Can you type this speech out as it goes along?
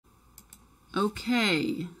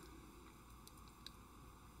Okay.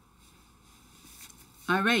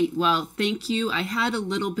 All right. Well, thank you. I had a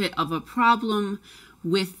little bit of a problem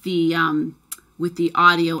with the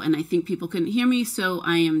audio, and I think people couldn't hear me, so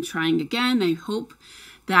I am trying again. I hope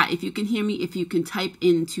that if you can hear me, if you can type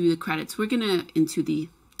into the credits. We're gonna into the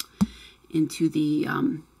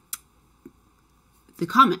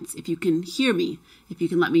comments. If you can hear me, if you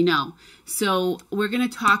can let me know. So we're going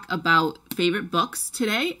to talk about favorite books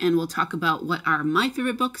today, and we'll talk about what are my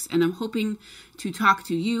favorite books, and I'm hoping to talk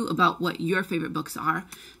to you about what your favorite books are.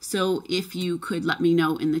 So if you could let me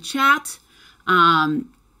know in the chat, so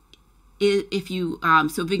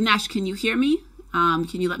Vignesh, can you hear me?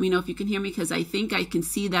 Can you let me know if you can hear me? Because I think I can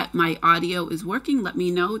see that my audio is working. Let me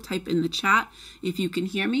know. Type in the chat if you can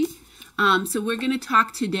hear me. So we're going to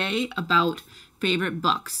talk today about favorite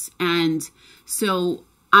books. And so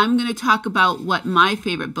I'm going to talk about what my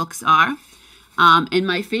favorite books are. And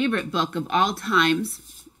my favorite book of all times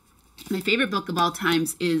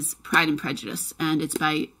is Pride and Prejudice. And it's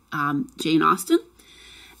by Jane Austen.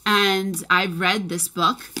 And I've read this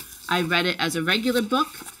book. I read it as a regular book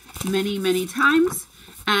many, many times.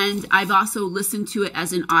 And I've also listened to it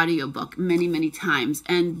as an audiobook many, many times.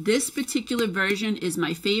 And this particular version is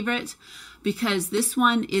my favorite because this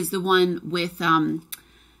one is the one with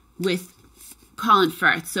Colin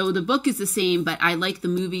Firth. So the book is the same, but I like the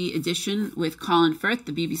movie edition with Colin Firth,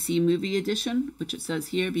 the BBC movie edition, which it says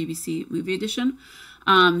here, BBC movie edition.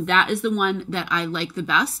 That is the one that I like the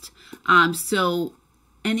best. So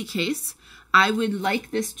any case, I would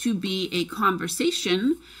like this to be a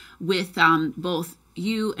conversation with both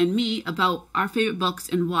you and me about our favorite books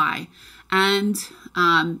and why. And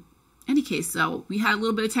any case, so we had a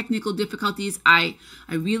little bit of technical difficulties. I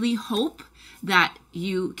really hope that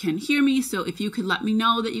you can hear me. So if you could let me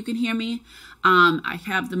know that you can hear me. I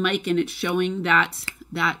have the mic and it's showing that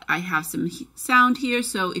I have some sound here.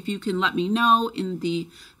 So if you can let me know in the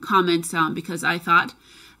comments, because I thought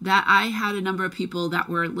that I had a number of people that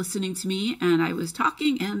were listening to me and I was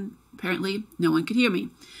talking and apparently no one could hear me.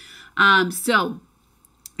 So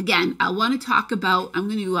again, I want to talk about, I'm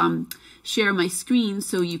going to share my screen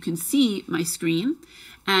so you can see my screen.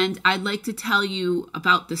 And I'd like to tell you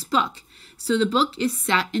about this book. So the book is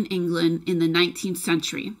set in England in the 19th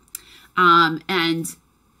century. And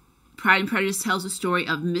Pride and Prejudice tells the story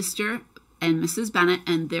of Mr. and Mrs. Bennet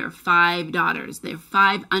and their 5 daughters, their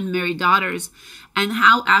 5 unmarried daughters, and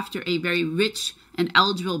how after a very rich and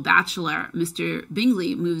eligible bachelor, Mr.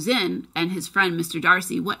 Bingley, moves in and his friend, Mr.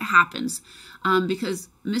 Darcy, what happens? Because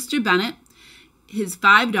Mr. Bennet, his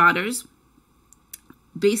 5 daughters,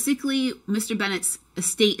 basically Mr. Bennet's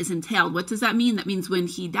estate is entailed. What does that mean? That means when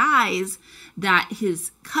he dies, that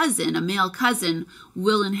his cousin, a male cousin,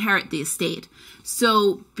 will inherit the estate.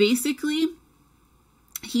 So basically,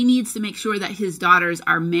 he needs to make sure that his daughters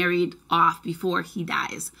are married off before he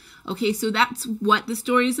dies. Okay, so that's what the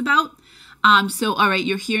story is about. So, all right,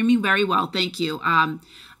 you're hearing me very well. Thank you.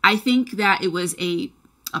 I think that it was a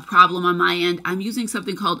problem on my end. I'm using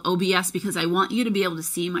something called OBS because I want you to be able to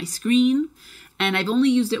see my screen. And I've only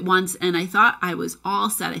used it once, and I thought I was all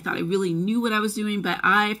set. I thought I really knew what I was doing, but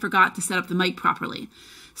I forgot to set up the mic properly.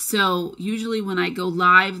 So usually when I go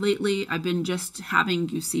live lately, I've been just having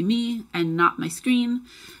you see me and not my screen.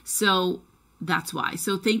 So that's why.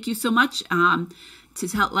 So thank you so much to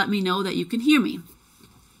let me know that you can hear me.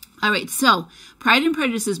 All right, so Pride and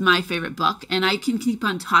Prejudice is my favorite book, and I can keep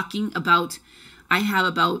on talking about, I have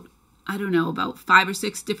about, I don't know, about 5 or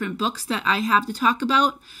 6 different books that I have to talk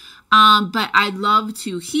about. But I would love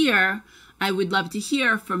to hear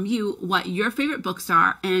from you what your favorite books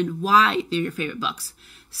are and why they're your favorite books.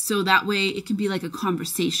 So that way it can be like a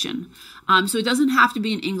conversation. So it doesn't have to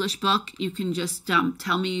be an English book. You can just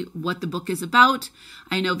tell me what the book is about.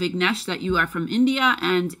 I know, Vignesh, that you are from India,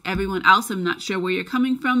 and everyone else, I'm not sure where you're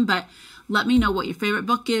coming from, but let me know what your favorite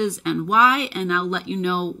book is and why, and I'll let you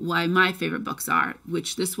know why my favorite books are,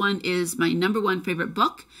 which this one is my #1 favorite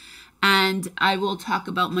book. And I will talk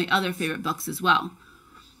about my other favorite books as well.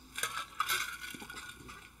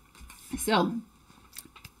 So,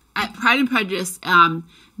 at Pride and Prejudice,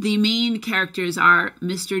 the main characters are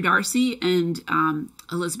Mr. Darcy and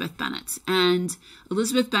Elizabeth Bennet. And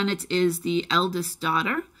Elizabeth Bennet is the eldest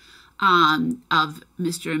daughter of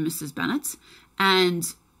Mr. and Mrs. Bennet.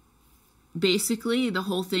 And basically, the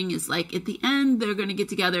whole thing is like, at the end, they're going to get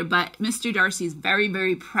together. But Mr. Darcy is very,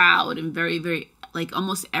 very proud and very, very, like,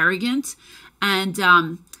 almost arrogant.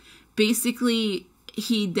 And basically,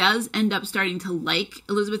 he does end up starting to like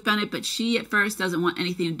Elizabeth Bennet, but she at first doesn't want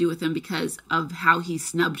anything to do with him because of how he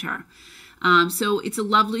snubbed her. So it's a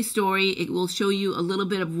lovely story. It will show you a little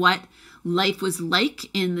bit of what life was like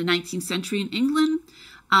in the 19th century in England.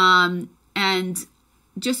 And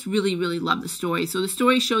just really, really love the story. So the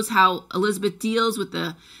story shows how Elizabeth deals with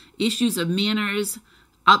the issues of manners,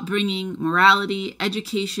 upbringing, morality,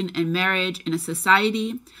 education, and marriage in a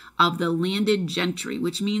society of the landed gentry,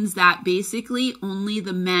 which means that basically only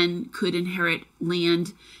the men could inherit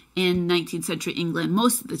land in 19th century England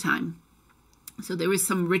most of the time. So there was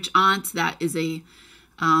some rich aunt that is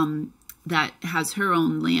that has her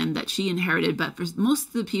own land that she inherited, but for most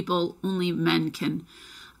of the people, only men can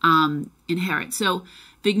inherit. So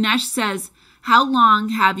Vignesh says, how long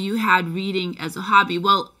have you had reading as a hobby?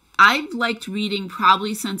 Well, I've liked reading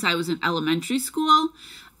probably since I was in elementary school.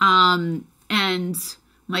 And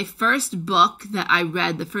my first book that I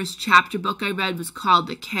read, the first chapter book I read was called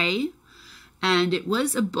The K. And it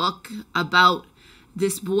was a book about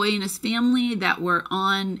this boy and his family that were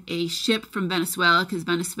on a ship from Venezuela, because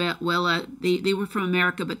Venezuela, they were from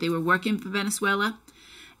America, but they were working for Venezuela.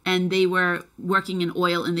 And they were working in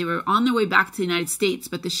oil, and they were on their way back to the United States,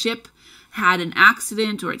 but the ship had an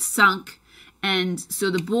accident or it sunk. And so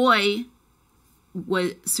the boy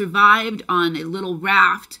survived on a little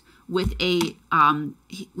raft with an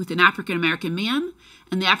African-American man,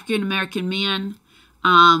 and the African-American man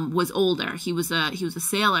was older. He was a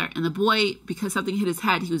sailor, and the boy, because something hit his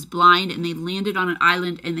head, he was blind, and they landed on an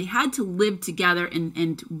island, and they had to live together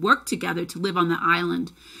and work together to live on the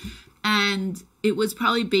island. And it was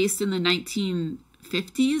probably based in the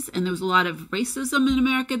 1950s, and there was a lot of racism in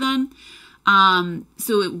America then.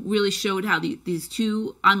 So it really showed how these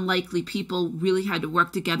two unlikely people really had to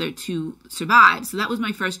work together to survive. So that was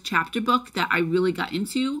my first chapter book that I really got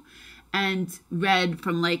into and read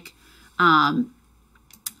from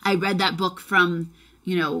I read that book from,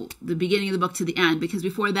 the beginning of the book to the end, because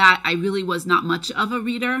before that I really was not much of a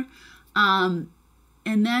reader. And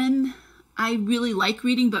then I really like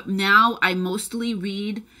reading, but now I mostly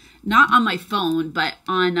read not on my phone, but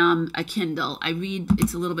on a Kindle. I read,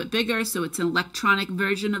 it's a little bit bigger, so it's an electronic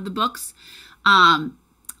version of the books.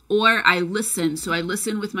 Or I listen. So I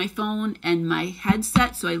listen with my phone and my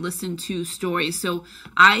headset, so I listen to stories. So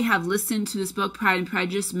I have listened to this book, Pride and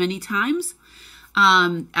Prejudice, many times,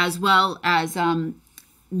 as well as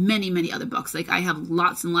many, many other books. Like I have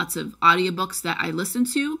lots and lots of audiobooks that I listen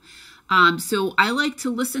to. So I like to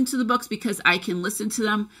listen to the books because I can listen to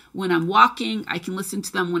them when I'm walking. I can listen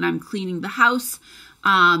to them when I'm cleaning the house.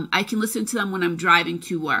 I can listen to them when I'm driving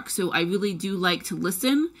to work. So I really do like to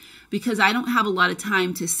listen because I don't have a lot of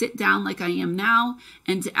time to sit down like I am now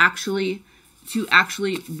and to actually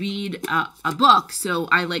read a book. So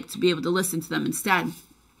I like to be able to listen to them instead.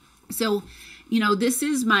 So, this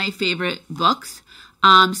is my favorite books.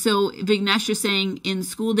 So Vignesh, you're saying in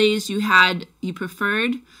school days you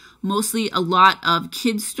preferred mostly a lot of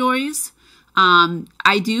kids stories. I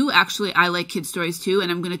like kids stories too,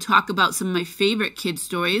 and I'm going to talk about some of my favorite kids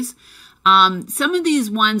stories. Some of these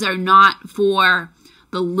ones are not for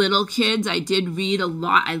the little kids. I did read a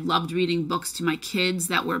lot. I loved reading books to my kids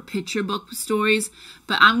that were picture book stories,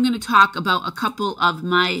 but I'm going to talk about a couple of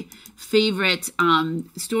my favorite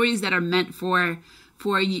stories that are meant for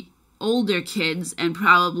older kids and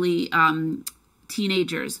probably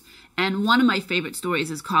teenagers. And one of my favorite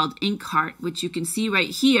stories is called Inkheart, which you can see right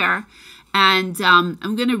here. And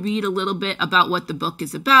I'm going to read a little bit about what the book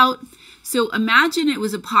is about. So imagine it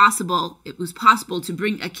was possible to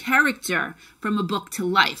bring a character from a book to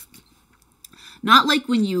life. Not like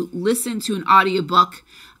when you listen to an audiobook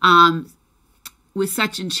with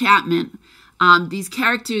such enchantment. These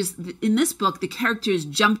characters, in this book, the characters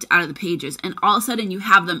jumped out of the pages, and all of a sudden you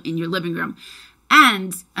have them in your living room.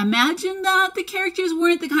 And imagine that the characters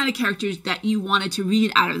weren't the kind of characters that you wanted to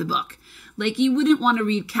read out of the book. Like you wouldn't want to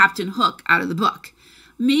read Captain Hook out of the book.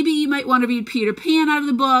 Maybe you might want to read Peter Pan out of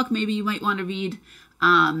the book. Maybe you might want to read,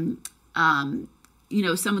 some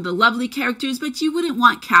of the lovely characters, but you wouldn't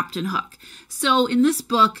want Captain Hook. So in this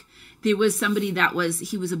book, there was somebody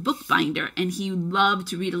he was a bookbinder, and he loved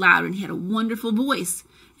to read aloud, and he had a wonderful voice.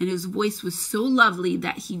 And his voice was so lovely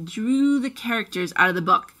that he drew the characters out of the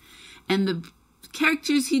book. And the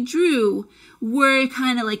characters he drew were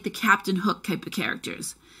kind of like the Captain Hook type of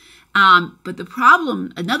characters. But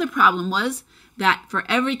another problem was that for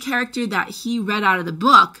every character that he read out of the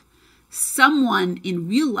book, someone in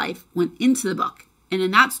real life went into the book. And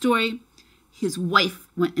in that story, his wife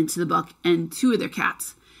went into the book and 2 of their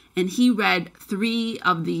cats. And he read 3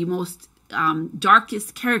 of the most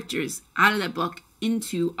darkest characters out of that book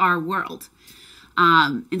into our world.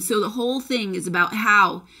 And so the whole thing is about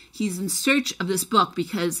how he's in search of this book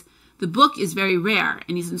because the book is very rare,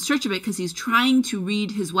 and he's in search of it because he's trying to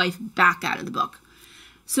read his wife back out of the book.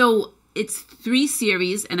 So it's 3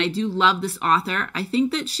 series, and I do love this author. I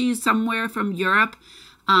think that she's somewhere from Europe.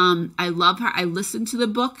 I love her. I listened to the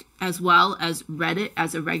book as well as read it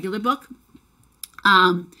as a regular book.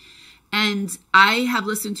 And I have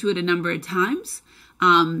listened to it a number of times.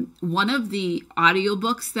 One of the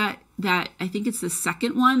audiobooks that I think it's the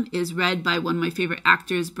second one is read by one of my favorite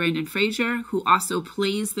actors, Brendan Fraser, who also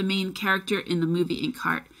plays the main character in the movie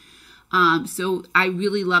Inkheart. So I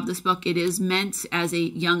really love this book. It is meant as a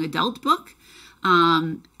young adult book.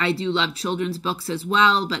 I do love children's books as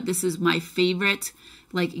well, but this is my favorite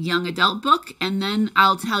like young adult book. And then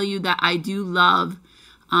I'll tell you that I do love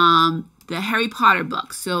the Harry Potter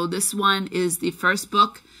books. So this one is the first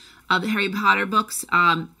book of the Harry Potter books.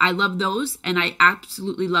 I love those, and I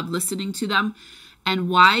absolutely love listening to them. And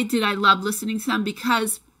why did I love listening to them?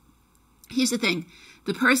 Because here's the thing.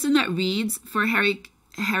 The person that reads for Harry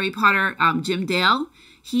Potter, Jim Dale,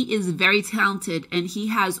 he is very talented, and he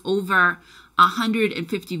has over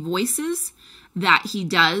 150 voices that he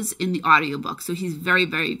does in the audiobook. So he's very,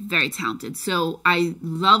 very, very talented. So I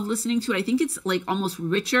love listening to it. I think it's like almost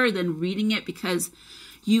richer than reading it because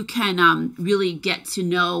you can really get to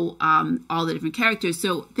know all the different characters.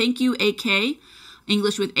 So thank you, AK,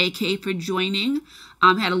 English with AK, for joining.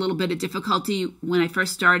 Had a little bit of difficulty when I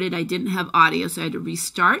first started. I didn't have audio, so I had to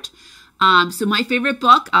restart. So my favorite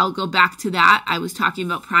book, I'll go back to that. I was talking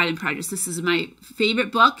about Pride and Prejudice. This is my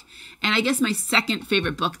favorite book, and I guess my second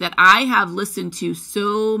favorite book that I have listened to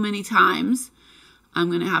so many times. I'm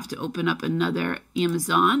going to have to open up another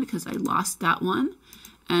Amazon because I lost that one.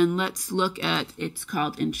 And let's look at, it's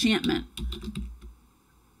called Enchantment.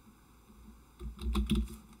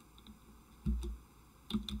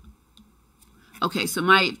 Okay, so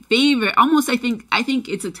my favorite, almost I think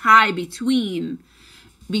it's a tie between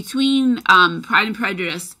Pride and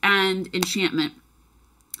Prejudice and Enchantment.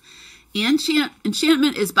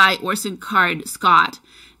 Enchantment is by Orson Card Scott.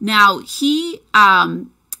 Now he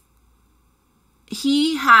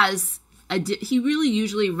really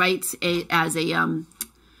usually writes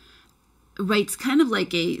writes kind of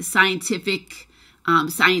like a scientific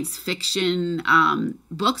science fiction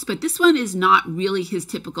books, but this one is not really his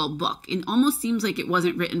typical book. It almost seems like it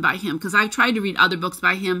wasn't written by him because I've tried to read other books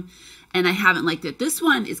by him and I haven't liked it. This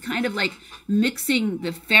one is kind of like mixing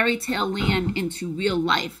the fairy tale land into real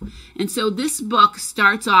life. And so this book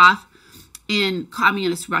starts off in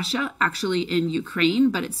communist Russia, actually in Ukraine,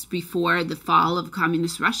 but it's before the fall of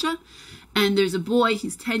communist Russia. And there's a boy,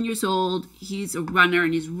 he's 10 years old, he's a runner,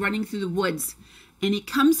 and he's running through the woods, and he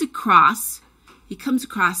comes across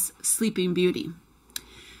Sleeping Beauty.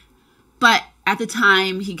 But at the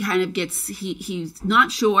time, he kind of gets, he's not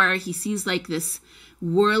sure, he sees like this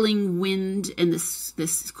whirling wind and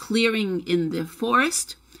this clearing in the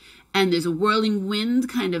forest, and there's a whirling wind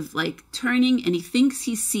kind of like turning, and he thinks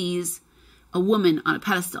he sees a woman on a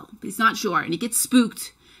pedestal, but he's not sure, and he gets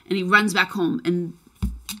spooked, and he runs back home, and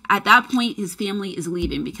at that point, his family is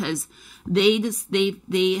leaving because they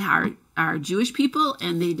are Jewish people,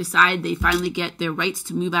 and they decide they finally get their rights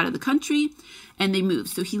to move out of the country, and they move.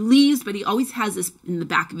 So he leaves, but he always has this in the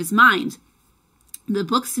back of his mind. The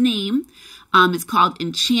book's name is called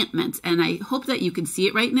Enchantment, and I hope that you can see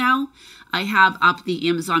it right now. I have up the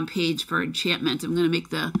Amazon page for Enchantment. I'm going to make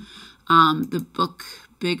the book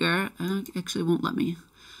bigger. Actually, it won't let me.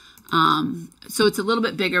 So it's a little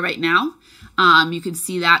bit bigger right now. You can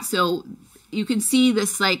see that. So you can see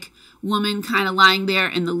this like woman kind of lying there,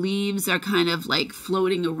 and the leaves are kind of like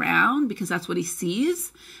floating around because that's what he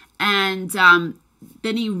sees. And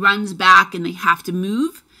then he runs back, and they have to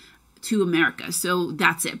move to America. So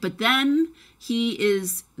that's it. But then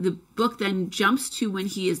the book then jumps to when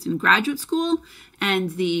he is in graduate school,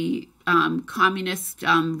 and the communist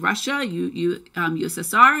Russia,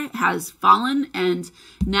 USSR, has fallen, and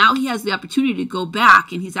now he has the opportunity to go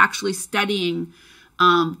back, and he's actually studying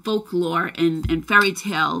folklore and fairy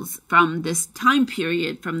tales from this time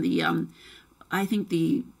period, from the I think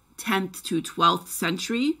the 10th to 12th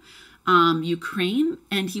century Ukraine,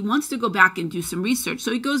 and he wants to go back and do some research.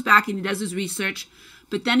 So he goes back and he does his research,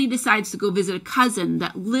 but then he decides to go visit a cousin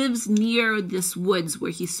that lives near this woods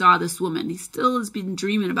where he saw this woman. He still has been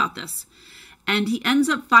dreaming about this. And he ends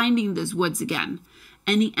up finding this woods again.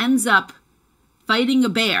 And he ends up fighting a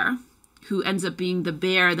bear, who ends up being the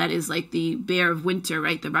bear that is like the bear of winter,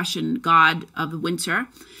 right? The Russian god of winter.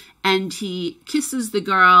 And he kisses the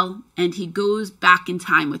girl, and he goes back in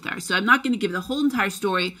time with her. So I'm not going to give the whole entire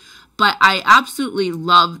story, but I absolutely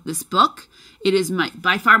love this book. It is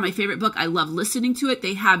by far my favorite book. I love listening to it.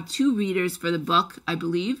 They have 2 readers for the book, I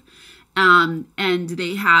believe. And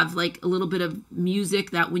they have like a little bit of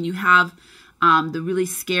music that when you have the really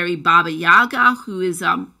scary Baba Yaga, who is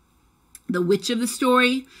the witch of the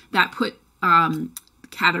story that put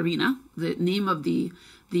Katerina, the name of the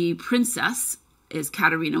princess is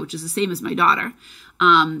Katerina, which is the same as my daughter.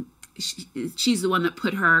 She's the one that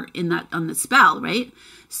put her on the spell, right?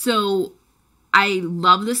 So I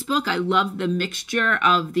love this book. I love the mixture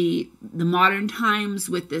of the modern times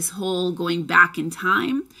with this whole going back in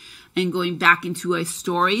time and going back into a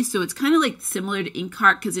story. So it's kind of like similar to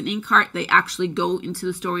Inkheart, because in Inkheart, they actually go into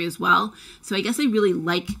the story as well. So I guess I really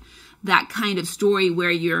like that kind of story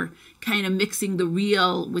where you're kind of mixing the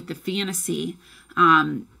real with the fantasy.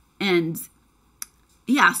 And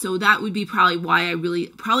yeah, so that would be probably why I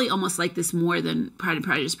probably almost like this more than Pride and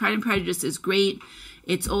Prejudice. Pride and Prejudice is great.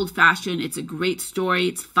 It's old-fashioned. It's a great story.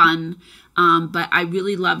 It's fun. But I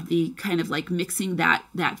really love the kind of like mixing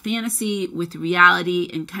that fantasy with reality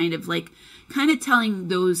and kind of telling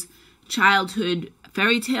those childhood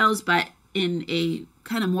fairy tales, but in a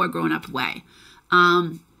kind of more grown-up way.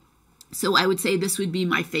 So I would say this would be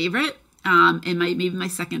my favorite. And maybe my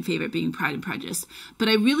second favorite being Pride and Prejudice. But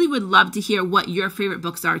I really would love to hear what your favorite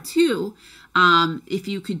books are too. If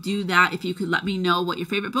you could do that, if you could let me know what your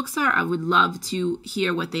favorite books are, I would love to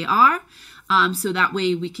hear what they are. So that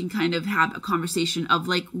way we can kind of have a conversation of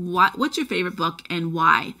like, what's your favorite book and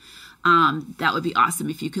why? That would be awesome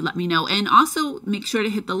if you could let me know. And also make sure to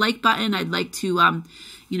hit the like button. I'd like to,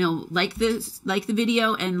 like the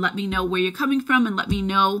video and let me know where you're coming from and let me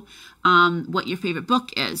know what your favorite book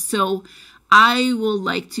is. So I will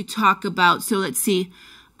like to talk about, so let's see,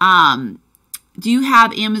 do you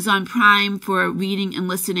have Amazon Prime for reading and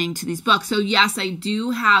listening to these books? So yes, I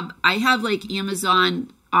have like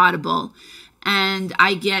Amazon Audible, and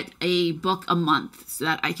I get a book a month so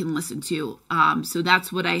that I can listen to. So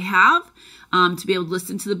that's what I have to be able to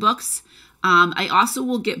listen to the books. I also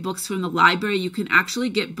will get books from the library. You can actually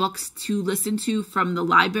get books to listen to from the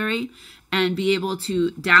library and be able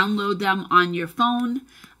to download them on your phone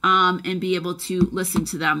and be able to listen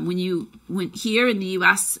to them. When here in the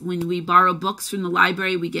U.S., when we borrow books from the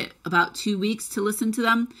library, we get about 2 weeks to listen to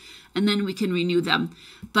them, and then we can renew them.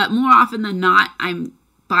 But more often than not, I'm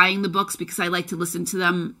buying the books because I like to listen to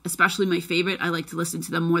them, especially my favorite. I like to listen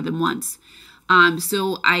to them more than once.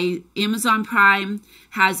 So Amazon Prime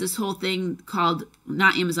has this whole thing called,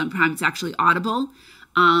 not Amazon Prime, it's actually Audible,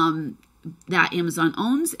 that Amazon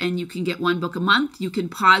owns, and you can get one book a month. You can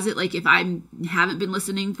pause it, like if I haven't been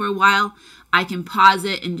listening for a while, I can pause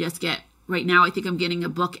it and just get, right now I think I'm getting a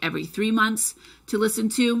book every 3 months to listen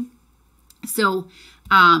to. So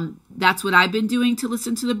that's what I've been doing to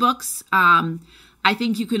listen to the books. I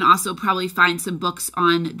think you can also probably find some books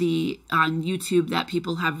on YouTube that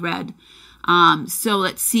people have read. So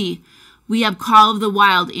let's see. We have Call of the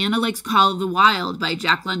Wild. Anna likes Call of the Wild by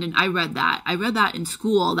Jack London. I read that. I read that in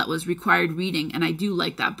school. That was required reading, and I do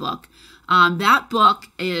like that book. That book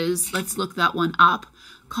is, let's look that one up.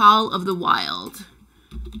 Call of the Wild.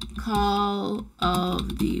 Call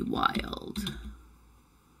of the Wild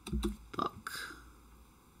book.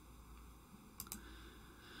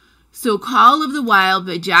 So Call of the Wild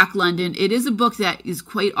by Jack London. It is a book that is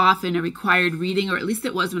quite often a required reading, or at least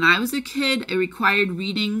it was when I was a kid, a required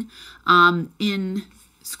reading in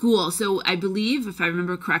school. So I believe, if I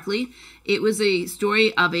remember correctly, it was a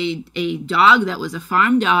story of a dog that was a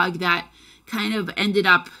farm dog that kind of ended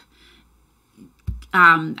up,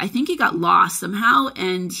 I think he got lost somehow,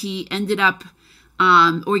 and he ended up,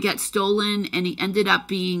 or got stolen, and he ended up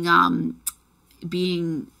being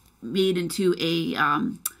made into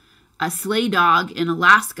a sleigh dog in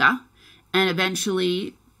Alaska, and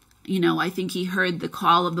eventually, I think he heard the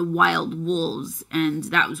call of the wild wolves, and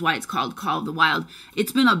that was why it's called Call of the Wild.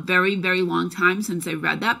 It's been a very, very long time since I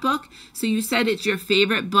read that book. So you said it's your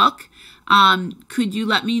favorite book. Could you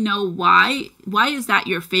let me know why? Why is that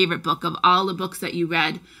your favorite book of all the books that you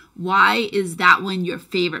read? Why is that one your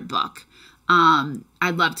favorite book?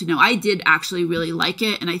 I'd love to know. I did actually really like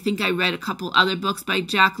it, and I think I read a couple other books by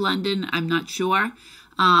Jack London. I'm not sure.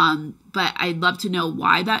 But I'd love to know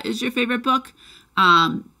why that is your favorite book.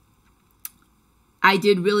 I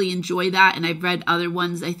did really enjoy that, and I've read other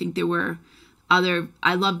ones. I think there were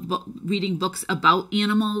I love reading books about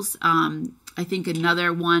animals. I think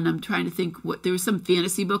another one, I'm trying to think, there were some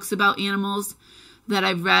fantasy books about animals that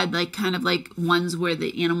I've read, like kind of like ones where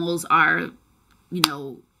the animals are,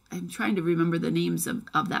 I'm trying to remember the names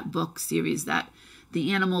of that book series, that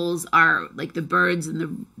the animals are like the birds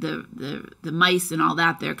and the mice and all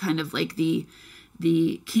that. They're kind of like the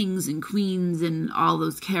kings and queens and all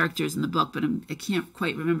those characters in the book, but I can't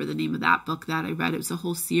quite remember the name of that book that I read. It was a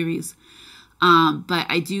whole series. But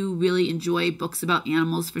I do really enjoy books about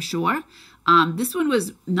animals for sure. This one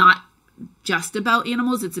was not just about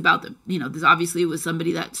animals. It's about this obviously was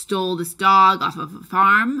somebody that stole this dog off of a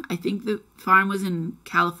farm. I think the farm was in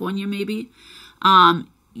California, maybe.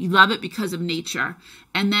 You love it because of nature.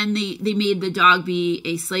 And then they made the dog be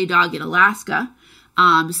a sleigh dog in Alaska.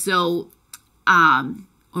 Or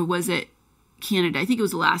was it Canada? I think it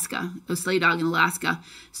was Alaska. A sleigh dog in Alaska.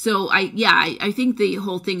 So I think the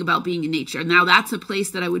whole thing about being in nature. Now that's a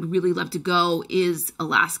place that I would really love to go is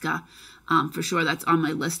Alaska. For sure, that's on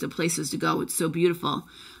my list of places to go. It's so beautiful.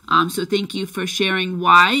 So thank you for sharing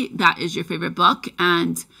why that is your favorite book.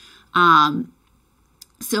 And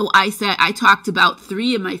so I talked about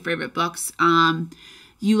 3 of my favorite books.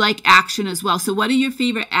 You like action as well. So what are your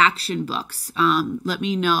favorite action books? Let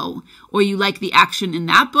me know. Or you like the action in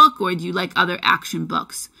that book, or do you like other action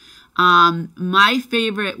books? One of my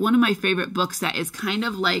favorite books that is kind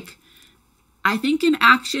of like, I think an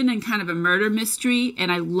action and kind of a murder mystery, and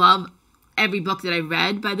I love every book that I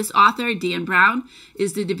read by this author, Dan Brown,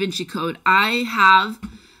 is The Da Vinci Code. I have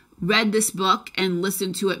read this book and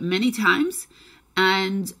listened to it many times,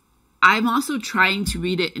 and I'm also trying to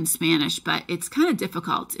read it in Spanish, but it's kind of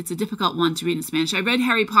difficult. It's a difficult one to read in Spanish. I read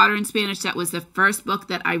Harry Potter in Spanish. That was the first book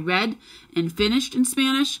that I read and finished in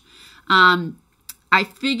Spanish. I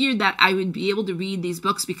figured that I would be able to read these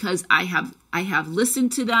books because I have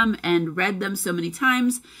listened to them and read them so many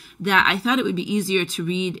times that I thought it would be easier to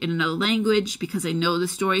read in another language because I know the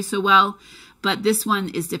story so well. But this one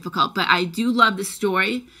is difficult. But I do love the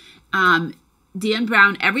story. Dan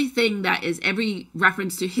Brown, every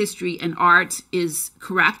reference to history and art is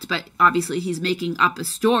correct, but obviously he's making up a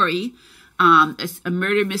story, a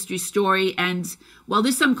murder mystery story. And well,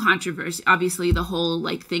 there's some controversy. Obviously, the whole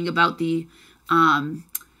thing about the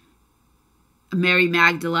Mary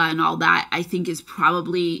Magdalene and all that, I think is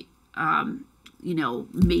probably,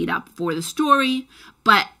 made up for the story.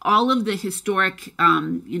 But all of the historic,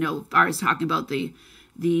 as far as talking about the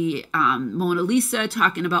Mona Lisa,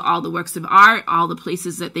 talking about all the works of art, all the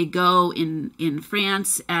places that they go in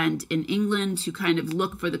France and in England to kind of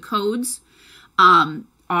look for the codes,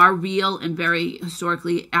 are real and very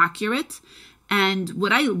historically accurate. And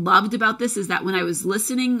what I loved about this is that when I was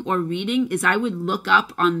listening or reading is I would look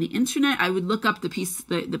up on the internet, I would look up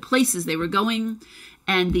the places they were going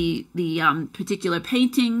and the particular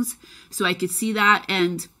paintings so I could see that.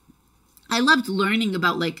 And I loved learning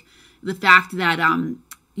about the fact that, I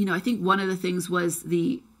think one of the things was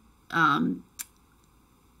I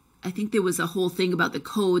think there was a whole thing about the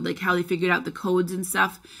code, how they figured out the codes and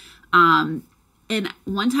stuff. And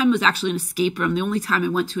one time was actually an escape room. The only time I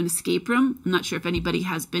went to an escape room, I'm not sure if anybody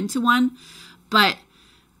has been to one, but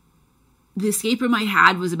the escape room I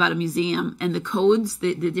had was about a museum, and the codes,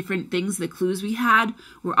 the different things, the clues we had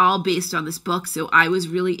were all based on this book. So I was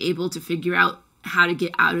really able to figure out how to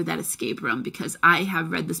get out of that escape room because I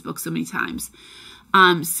have read this book so many times.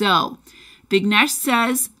 So Bignesh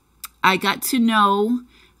says, I got to know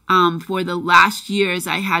for the last years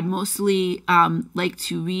I had mostly liked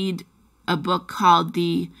to read a book called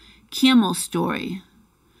The Camel Story,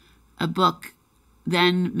 a book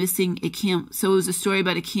then missing a camel. So it was a story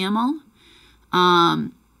about a camel.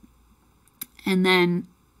 And then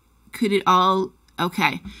could it all,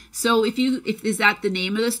 okay. So if is that the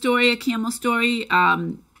name of the story, A Camel Story?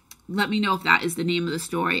 Let me know if that is the name of the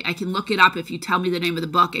story. I can look it up. If you tell me the name of the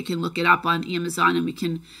book, I can look it up on Amazon and we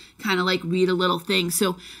can kind of read a little thing.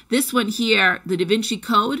 So this one here, The Da Vinci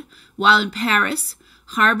Code, while in Paris,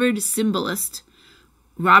 Harvard symbolist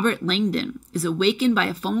Robert Langdon is awakened by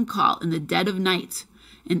a phone call in the dead of night.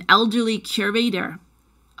 An elderly curator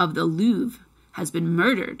of the Louvre has been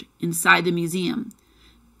murdered inside the museum.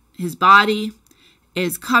 His body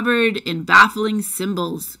is covered in baffling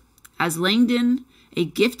symbols. As Langdon, a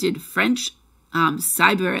gifted French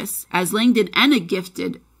cyberist,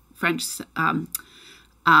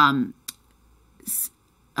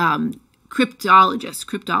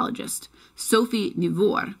 cryptologist, Sophie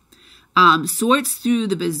Nivour, sorts through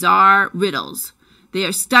the bizarre riddles. They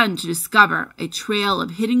are stunned to discover a trail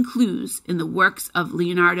of hidden clues in the works of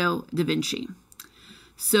Leonardo da Vinci.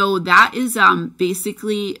 So that is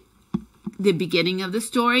basically the beginning of the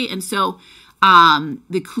story. And so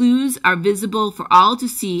the clues are visible for all to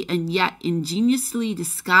see and yet ingeniously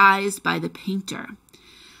disguised by the painter.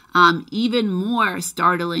 Even more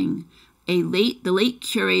startling, the late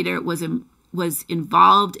curator was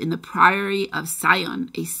involved in the Priory of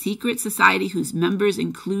Sion, a secret society whose members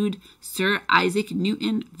include Sir Isaac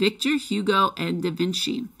Newton, Victor Hugo, and Da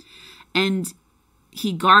Vinci. And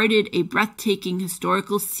he guarded a breathtaking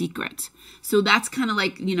historical secret. So that's kind of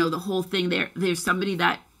the whole thing there. There's somebody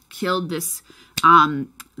that killed this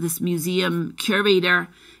museum curator,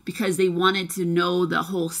 because they wanted to know the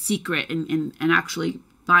whole secret and actually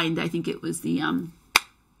find, I think it was the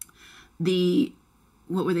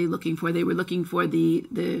what were they looking for? They were looking for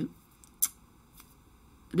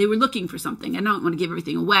they were looking for something. I don't want to give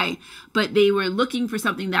everything away, but they were looking for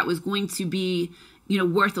something that was going to be, you know,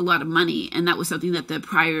 worth a lot of money. And that was something that the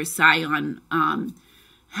prior scion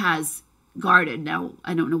has guarded. Now,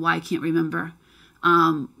 I don't know why I can't remember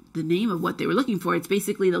the name of what they were looking for. It's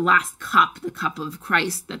basically the last cup, the cup of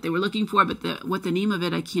Christ that they were looking for. But what the name of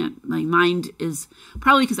it, I can't, my mind is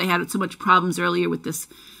probably because I had so much problems earlier with this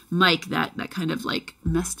mic that kind of like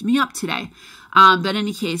messed me up today. But in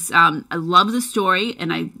any case, I love the story,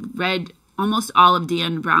 and I read almost all of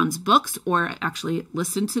Dan Brown's books, or actually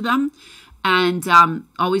listened to them, and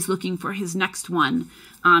always looking for his next one.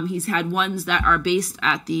 He's had ones that are based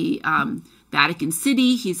at the Vatican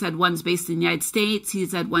City. He's had ones based in the United States.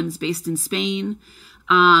 He's had ones based in Spain.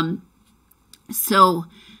 So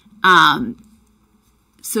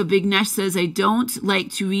Big Nesh says, I don't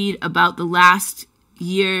like to read about the last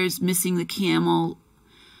year's missing the camel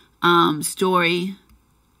story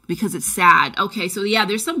because it's sad. Okay, so yeah,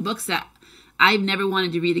 there's some books that I've never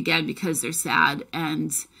wanted to read again because they're sad,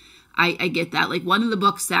 and I get that. Like one of the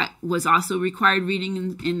books that was also required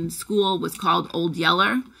reading in school was called Old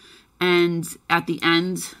Yeller, and at the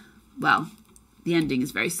end, well, the ending is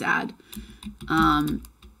very sad.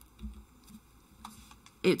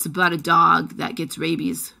 It's about a dog that gets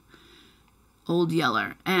rabies. Old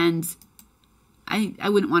Yeller. And I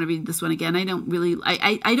wouldn't want to read this one again. I don't really,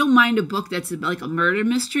 I don't mind a book that's like a murder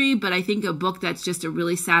mystery, but I think a book that's just a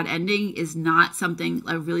really sad ending is not something,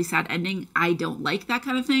 a really sad ending. I don't like that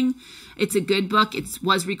kind of thing. It's a good book. It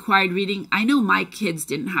was required reading. I know my kids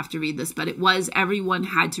didn't have to read this, but it was, everyone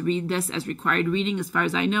had to read this as required reading, as far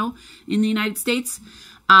as I know, in the United States.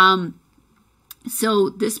 So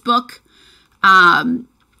this book,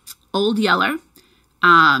 Old Yeller,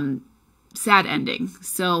 sad ending.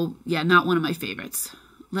 So yeah, not one of my favorites.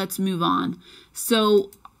 Let's move on. So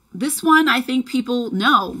this one, I think people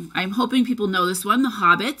know. I'm hoping people know this one, The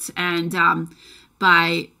Hobbit, and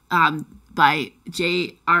by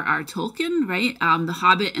J.R.R. Tolkien, right? The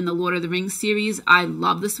Hobbit and the Lord of the Rings series. I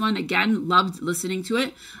love this one. Again, loved listening to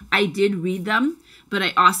it. I did read them, but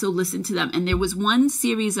I also listened to them. And there was one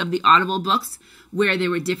series of the Audible books where there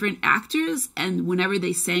were different actors, and whenever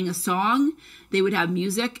they sang a song, they would have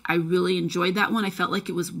music. I really enjoyed that one. I felt like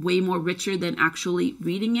it was way more richer than actually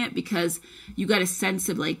reading it, because you got a sense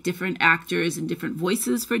of like different actors and different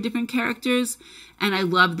voices for different characters. And I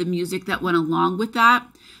loved the music that went along with that.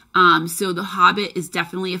 So The Hobbit is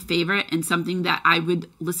definitely a favorite and something that I would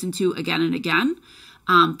listen to again and again,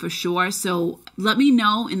 for sure. So let me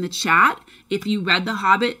know in the chat if you read The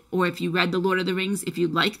Hobbit or if you read The Lord of the Rings, if you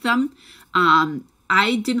like them.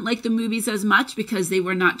 I didn't like the movies as much because they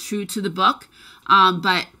were not true to the book.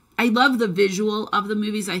 But I love the visual of the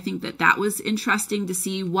movies. I think that that was interesting to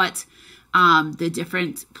see what the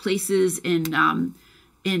different places in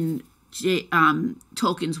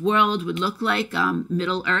Tolkien's world would look like,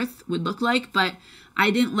 Middle Earth would look like, but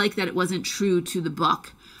I didn't like that it wasn't true to the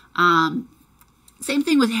book. Same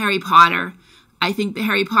thing with Harry Potter. I think the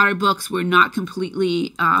Harry Potter books were not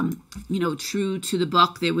completely, true to the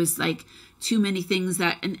book. There was like too many things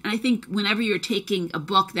that, and I think whenever you're taking a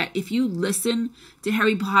book that if you listen to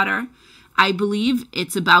Harry Potter, I believe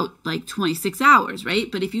it's about like 26 hours,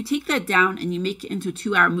 right? But if you take that down and you make it into a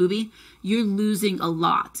 2-hour movie, you're losing a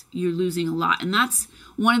lot. You're losing a lot. And that's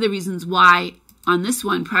one of the reasons why on this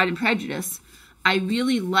one, Pride and Prejudice, I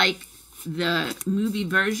really like the movie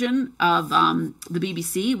version of the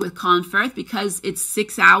BBC with Colin Firth, because it's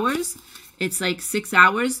 6 hours. It's like 6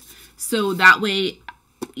 hours. So that way,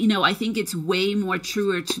 I think it's way more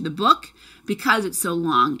truer to the book because it's so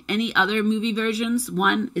long. Any other movie versions,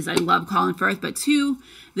 one is I love Colin Firth, but two,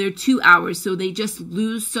 they're 2 hours. So they just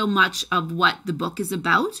lose so much of what the book is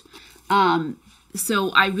about.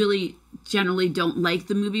 So I really generally don't like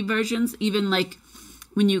the movie versions. Even like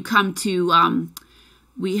when you come to,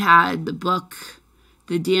 we had the book,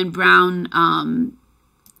 the Dan Brown,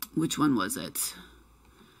 which one was it?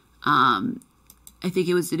 I think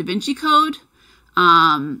it was the Da Vinci Code.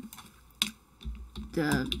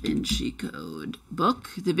 Da Vinci Code book,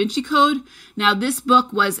 Da Vinci Code. Now this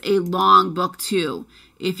book was a long book too.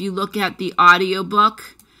 If you look at the audio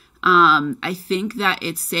book, I think that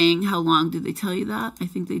it's saying, how long did they tell you that? I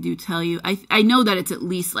think they do tell you. I know that it's at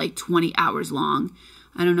least like 20 hours long.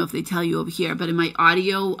 I don't know if they tell you over here, but in my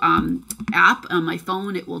audio app on my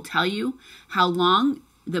phone, it will tell you how long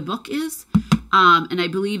the book is. And I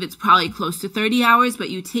believe it's probably close to 30 hours, but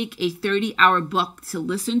you take a 30-hour book to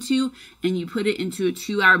listen to and you put it into a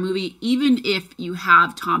 2-hour movie, even if you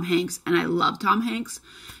have Tom Hanks, and I love Tom Hanks,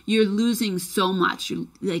 you're losing so much.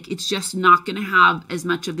 Like, it's just not going to have as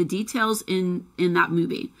much of the details in that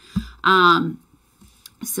movie.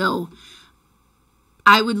 So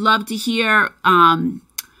I would love to hear,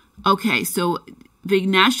 okay, so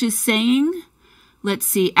Vignesh is saying, let's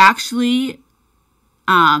see, actually,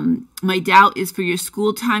 my doubt is for your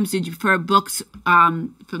school times, did you prefer books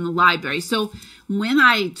from the library? So when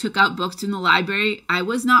I took out books from the library, I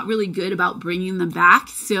was not really good about bringing them back.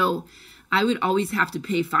 So I would always have to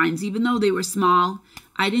pay fines, even though they were small.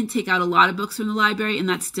 I didn't take out a lot of books from the library, and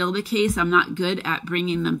that's still the case. I'm not good at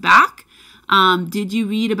bringing them back. Did you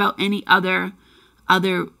read about any other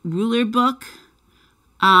ruler book?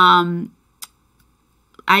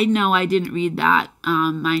 I know I didn't read that,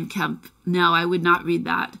 Mein Kampf. No, I would not read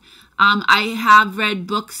that. I have read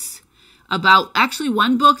books about, actually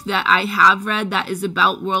one book that I have read that is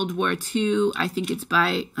about World War II. I think it's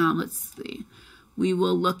by, let's see, we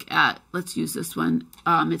will look at, let's use this one.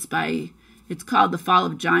 It's called The Fall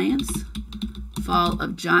of Giants. Fall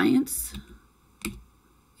of Giants.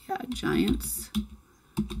 Yeah, Giants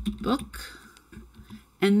book.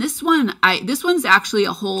 And this one's actually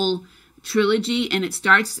a whole trilogy, and it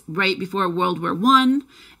starts right before World War I,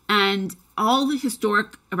 and all the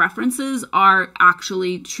historic references are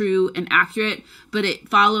actually true and accurate, but it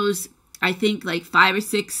follows, I think, like 5 or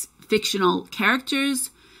 6 fictional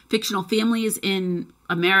characters, fictional families in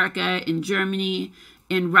America, in Germany,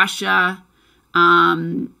 in Russia.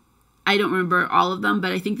 I don't remember all of them,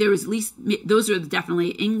 but I think there was at least, those are definitely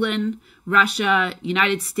England, Russia,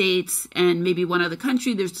 United States, and maybe one other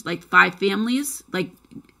country. There's like 5 families, like,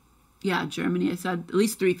 yeah, Germany, I said at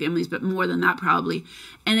least 3 families, but more than that probably.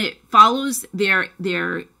 And it follows their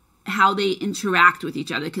how they interact with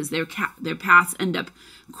each other, because their paths end up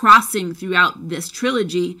crossing throughout this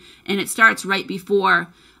trilogy. And it starts right before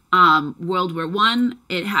World War I.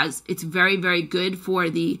 It's very, very good for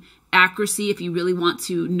the accuracy if you really want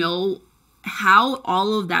to know how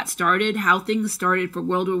all of that started, how things started for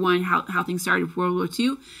World War I, how things started for World War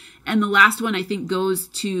II. And the last one, I think, goes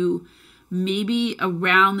to maybe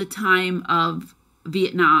around the time of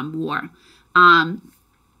Vietnam War.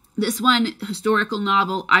 This one, historical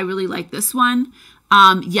novel, I really like this one.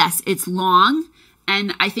 Yes, it's long.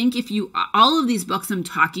 And I think all of these books I'm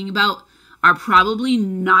talking about are probably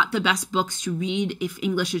not the best books to read if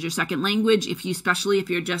English is your second language, especially if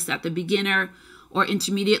you're just at the beginner or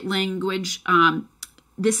intermediate language.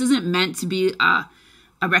 This isn't meant to be a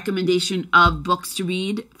recommendation of books to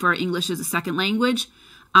read for English as a second language.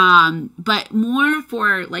 But more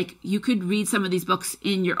for, like, you could read some of these books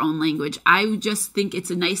in your own language. I just think it's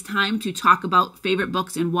a nice time to talk about favorite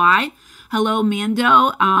books and why. Hello,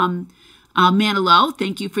 Mando. Manilo,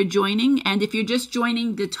 thank you for joining. And if you're just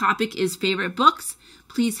joining, the topic is favorite books.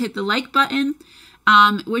 Please hit the like button.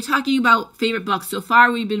 We're talking about favorite books. So far,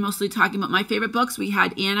 we've been mostly talking about my favorite books. We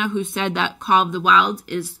had Anna, who said that Call of the Wild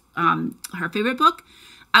is her favorite book.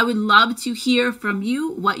 I would love to hear from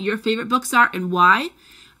you what your favorite books are and why.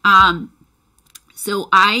 So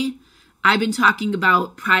I've been talking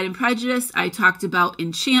about Pride and Prejudice. I talked about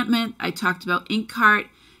Enchantment. I talked about Inkheart,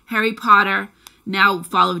 Harry Potter, now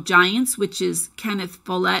Fall of Giants, which is Kenneth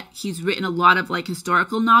Follett. He's written a lot of like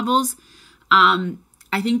historical novels.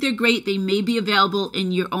 I think they're great. They may be available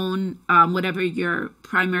in your own, whatever your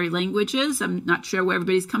primary language is. I'm not sure where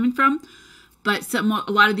everybody's coming from, but a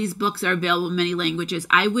lot of these books are available in many languages.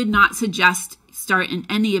 I would not suggest starting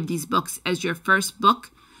any of these books as your first book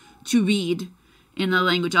to read in a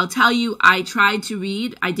language. I'll tell you, I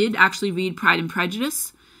did actually read Pride and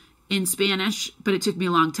Prejudice in Spanish, but it took me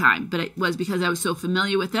a long time. But it was because I was so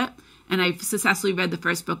familiar with it, and I successfully read the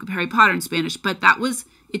first book of Harry Potter in Spanish. But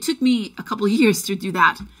it took me a couple of years to do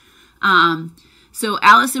that. So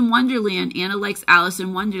Alice in Wonderland, Anna likes Alice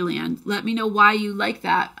in Wonderland. Let me know why you like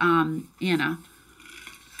that, Anna.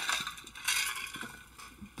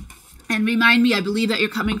 And remind me, I believe that you're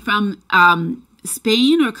coming from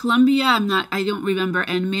Spain or Colombia. I don't remember.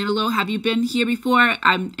 And Manilo, have you been here before?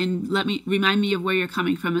 And remind me of where you're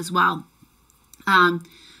coming from as well.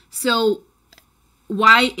 So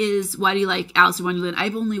why do you like Alice in Wonderland?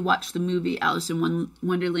 I've only watched the movie Alice in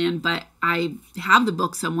Wonderland, but I have the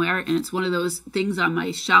book somewhere, and it's one of those things on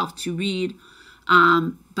my shelf to read.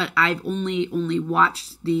 But I've only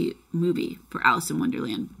watched the movie for Alice in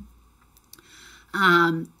Wonderland.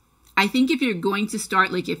 I think if you're going to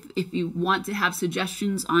start, like if you want to have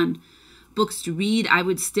suggestions on books to read, I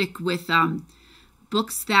would stick with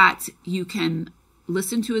books that you can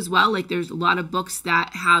listen to as well. Like there's a lot of books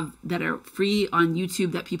that are free on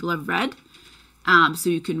YouTube that people have read. So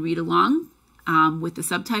you can read along with the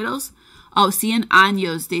subtitles. Oh, Cien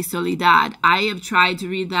Años de Soledad. I have tried to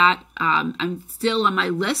read that. I'm still on my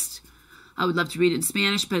list. I would love to read it in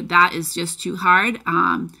Spanish, but that is just too hard.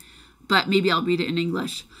 But maybe I'll read it in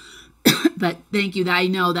English. But thank you. That I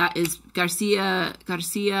know that is Garcia.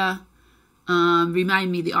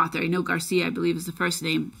 Remind me the author. I know Garcia, I believe, is the first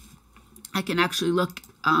name. I can actually look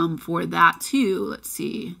for that too. Let's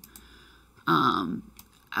see.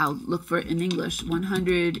 I'll look for it in English.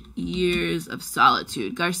 100 Years of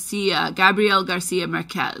Solitude. Gabriel Garcia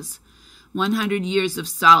Marquez. 100 Years of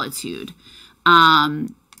Solitude.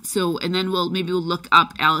 So, and then maybe we'll look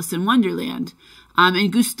up Alice in Wonderland.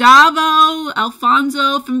 And Gustavo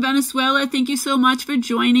Alfonso from Venezuela, thank you so much for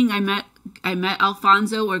joining. I met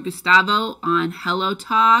Alfonso or Gustavo on Hello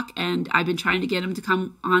Talk, and I've been trying to get him to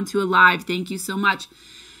come onto a live. Thank you so much.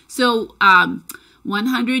 So,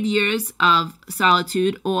 100 Years of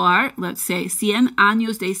Solitude, or let's say Cien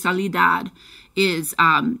Años de Soledad, is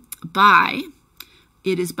by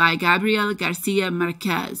Gabriel Garcia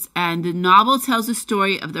Marquez, and the novel tells the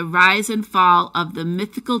story of the rise and fall of the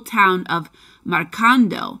mythical town of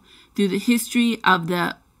Marcando through the history of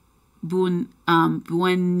the Buendia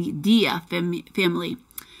family.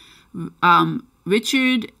 Rich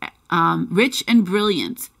and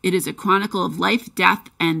brilliant, it is a chronicle of life,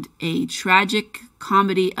 death, and a tragic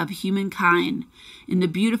comedy of humankind. In the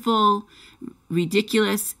beautiful,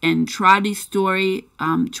 ridiculous, and trotty story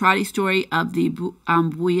of the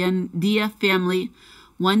Buendia family,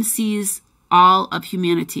 one sees all of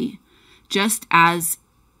humanity, just as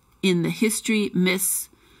in the history, myths,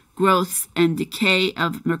 growths, and decay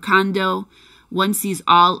of Mercando, one sees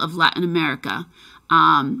all of Latin America.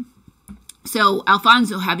 So,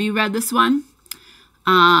 Alfonso, have you read this one?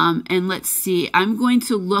 And let's see. I'm going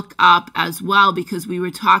to look up as well because we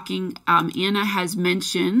were talking, Anna has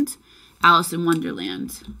mentioned Alice in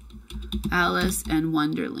Wonderland. Alice and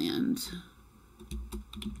Wonderland.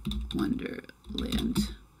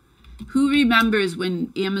 Who remembers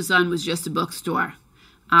when Amazon was just a bookstore?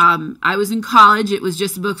 I was in college. It was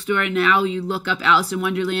just a bookstore. Now you look up Alice in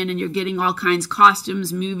Wonderland and you're getting all kinds of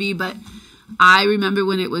costumes, movie. But I remember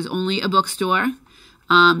when it was only a bookstore.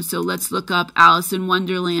 So let's look up Alice in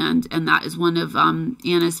Wonderland. And that is one of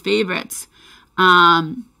Anna's favorites.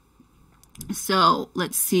 So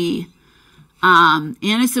let's see.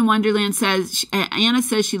 Alice in Wonderland says, Anna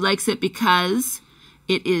says she likes it because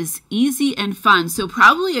it is easy and fun. So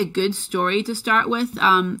probably a good story to start with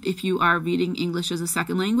if you are reading English as a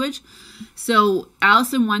second language. So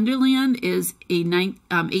Alice in Wonderland is a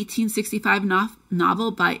 1865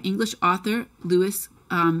 novel by English author Lewis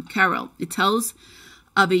Carroll. It tells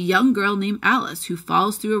of a young girl named Alice who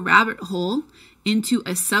falls through a rabbit hole into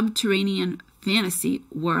a subterranean fantasy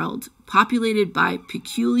world populated by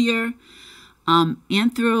peculiar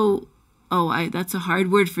that's a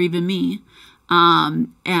hard word for even me.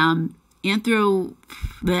 I'm going to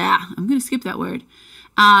skip that word.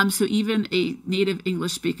 So even a native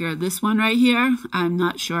English speaker, this one right here, I'm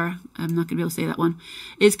not sure, I'm not going to be able to say that one,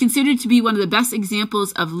 is considered to be one of the best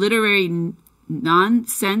examples of literary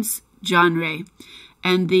nonsense genre.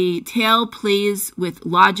 And the tale plays with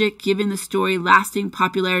logic, giving the story lasting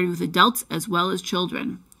popularity with adults as well as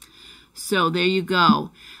children. So there you go.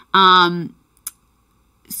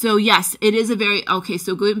 So yes, it is a very, okay,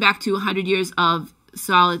 so going back to 100 years of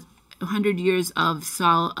 100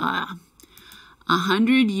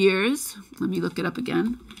 years, let me look it up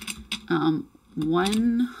again.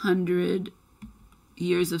 100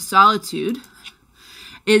 Years of Solitude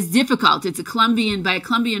is difficult. It's by a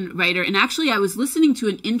Colombian writer. And actually I was listening to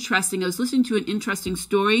an interesting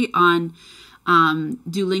story on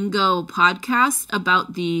Duolingo podcast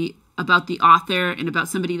about the author and about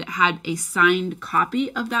somebody that had a signed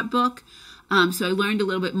copy of that book. So I learned a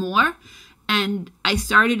little bit more, and I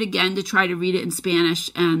started again to try to read it in Spanish,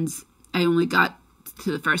 and I only got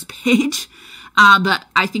to the first page, but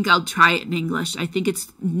I think I'll try it in English. I think it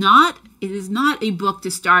is not a book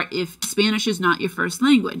to start if Spanish is not your first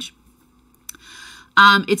language.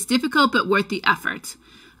 It's difficult, but worth the effort.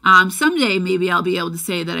 Someday maybe I'll be able to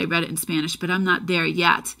say that I read it in Spanish, but I'm not there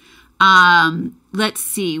yet. Let's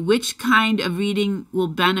see, which kind of reading will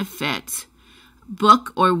benefit?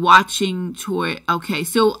 Book or watching tour? Okay,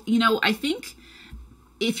 so, I think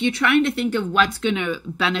if you're trying to think of what's going to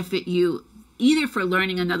benefit you, either for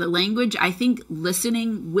learning another language, I think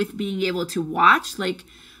listening with being able to watch, like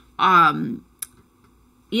Amazon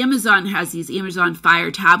has these Amazon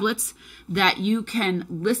Fire tablets that you can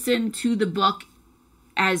listen to the book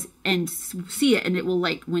and see it, and it will,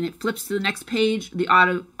 like, when it flips to the next page, the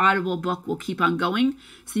audible book will keep on going,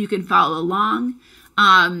 so you can follow along.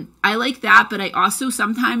 I like that, but I also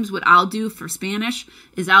sometimes what I'll do for Spanish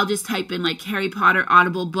is I'll just type in like Harry Potter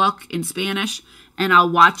audible book in Spanish, and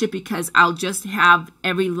I'll watch it because I'll just have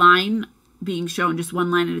every line being shown, just one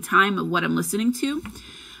line at a time of what I'm listening to.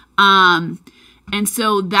 And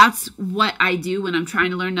so that's what I do when I'm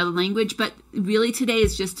trying to learn another language. But really today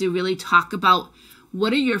is just to really talk about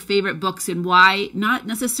what are your favorite books and why, not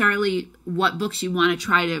necessarily what books you want to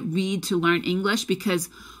try to read to learn English, because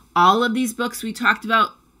all of these books we talked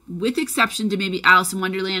about, with exception to maybe Alice in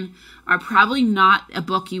Wonderland, are probably not a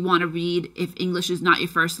book you want to read if English is not your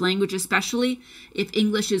first language, especially if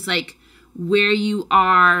English is like where you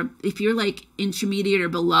are. If you're like intermediate or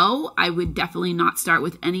below, I would definitely not start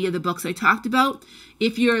with any of the books I talked about.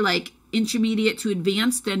 If you're like intermediate to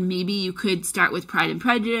advanced, then maybe you could start with Pride and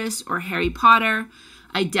Prejudice or Harry Potter.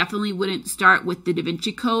 I definitely wouldn't start with the Da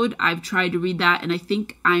Vinci Code. I've tried to read that, and I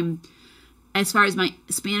think I'm, as far as my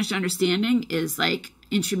Spanish understanding, is like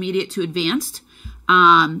intermediate to advanced.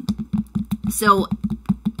 So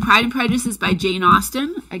Pride and Prejudice is by Jane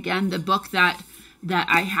Austen. Again, the book that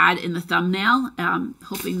I had in the thumbnail,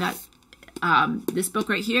 hoping that this book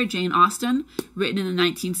right here, Jane Austen, written in the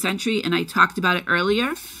 19th century, and I talked about it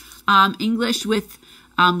earlier. English with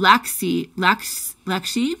Lexi,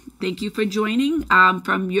 thank you for joining.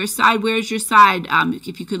 From your side, where's your side?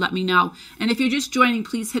 If you could let me know. And if you're just joining,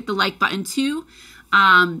 please hit the like button too.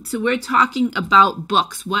 So we're talking about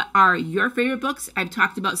books. What are your favorite books? I've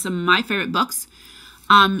talked about some of my favorite books.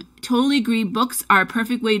 Totally agree. Books are a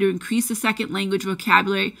perfect way to increase the second language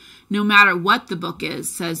vocabulary, no matter what the book is,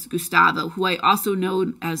 says Gustavo, who I also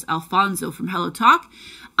know as Alfonso from Hello Talk.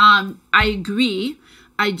 I agree.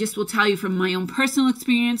 I just will tell you from my own personal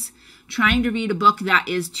experience, trying to read a book that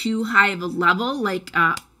is too high of a level, like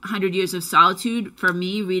 100 Years of Solitude, for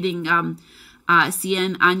me, reading 100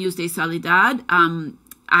 años de soledad,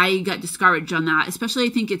 I got discouraged on that. Especially, I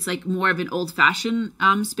think it's like more of an old-fashioned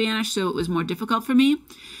Spanish, so it was more difficult for me.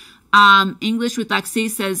 English with Lexi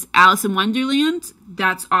says Alice in Wonderland.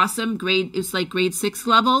 That's awesome. It's like grade 6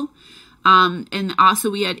 level. And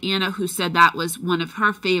also we had Anna who said that was one of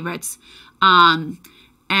her favorites.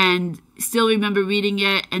 And still remember reading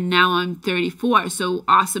it, and now I'm 34. So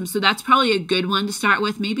awesome. So that's probably a good one to start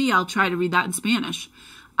with. Maybe I'll try to read that in Spanish.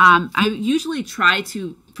 I usually try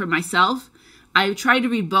to, for myself, I try to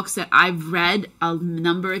read books that I've read a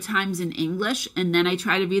number of times in English, and then I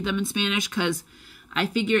try to read them in Spanish, because I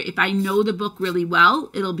figure if I know the book really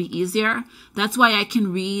well, it'll be easier. That's why I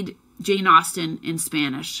can read Jane Austen in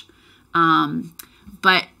Spanish.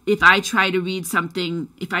 But if I try to read a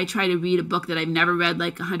book that I've never read,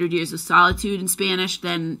 like 100 Years of Solitude in Spanish,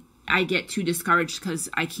 then I get too discouraged because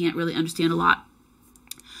I can't really understand a lot.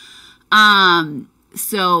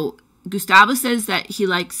 So Gustavo says that he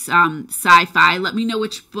likes sci-fi. Let me know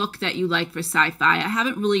which book that you like for sci-fi. I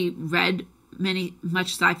haven't really read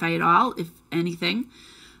much sci-fi at all, if anything.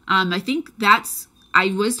 I think I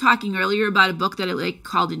was talking earlier about a book that I like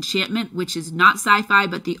called Enchantment, which is not sci-fi,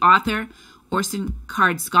 but the author, Orson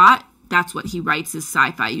Card Scott, that's what he writes as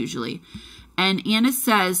sci-fi usually. And Anna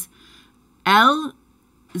says, El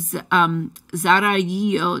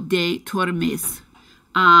Zaralillo de Tormes.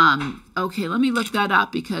 Okay, let me look that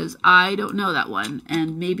up because I don't know that one.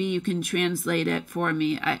 And maybe you can translate it for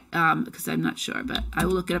me because I'm not sure, but I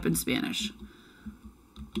will look it up in Spanish.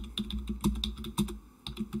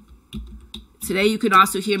 Today you can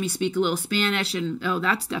also hear me speak a little Spanish, and oh,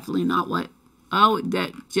 that's definitely not what. Oh,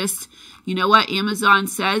 that just, you know what? Amazon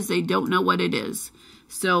says they don't know what it is.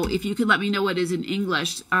 So if you could let me know what it is in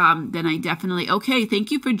English, then I definitely, okay,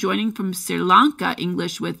 thank you for joining from Sri Lanka,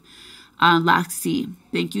 English with Lexi.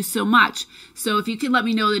 Thank you so much. So if you could let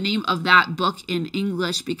me know the name of that book in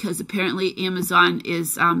English, because apparently Amazon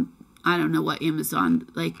is, I don't know what Amazon,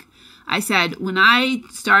 like I said, when I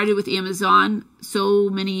started with Amazon so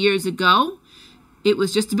many years ago, it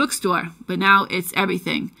was just a bookstore, but now it's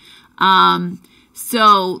everything.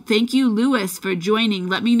 So thank you, Lewis, for joining.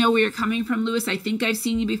 Let me know where you're coming from, Lewis. I think I've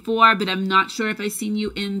seen you before, but I'm not sure if I've seen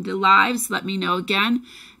you in the lives. Let me know again.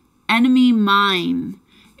 Enemy Mine.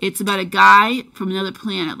 It's about a guy from another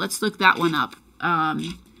planet. Let's look that one up.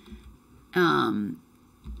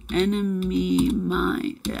 Enemy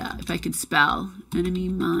Mind. Yeah, if I could spell. Enemy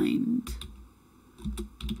Mind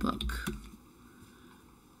book.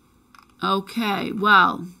 Okay,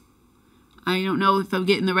 well, I don't know if I'm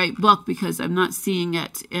getting the right book because I'm not seeing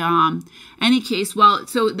it. Any case, well,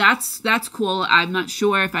 so that's cool. I'm not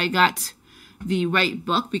sure if I got the right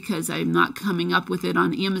book because I'm not coming up with it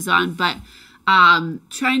on Amazon, but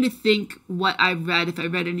Trying to think what I've read, if I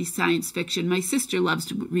read any science fiction. My sister loves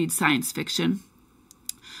to read science fiction.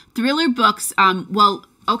 Thriller books, well,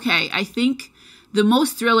 okay, I think the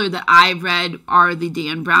most thriller that I've read are the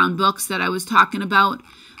Dan Brown books that I was talking about,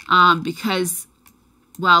 because,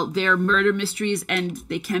 well, they're murder mysteries and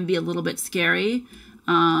they can be a little bit scary.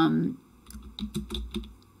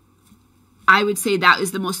 I would say that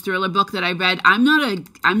is the most thriller book that I read. I'm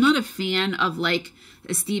not a fan of like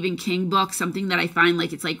a Stephen King book, something that I find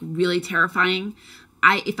like it's like really terrifying.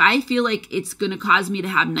 If I feel like it's going to cause me to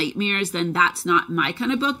have nightmares, then that's not my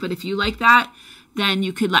kind of book. But if you like that, then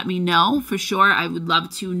you could let me know for sure. I would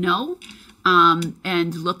love to know,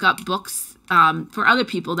 and look up books for other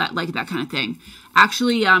people that like that kind of thing.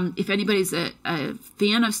 Actually, if anybody's a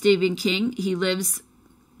fan of Stephen King, he lives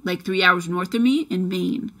like 3 hours north of me in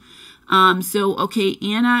Maine. So, okay,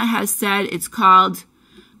 Anna has said it's called,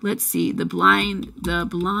 let's see, the blind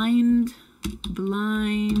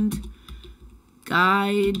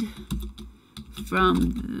guide from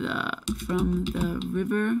the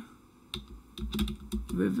river.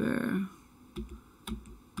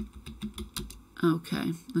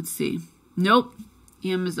 Okay, let's see. Nope,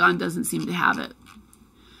 Amazon doesn't seem to have it.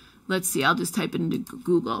 Let's see, I'll just type it into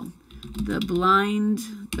Google. The blind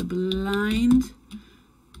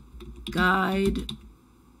guide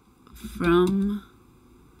from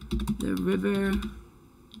the river.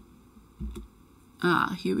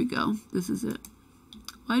 Ah, here we go. This is it.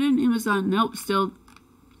 Why didn't Amazon? Nope, still.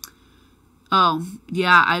 Oh,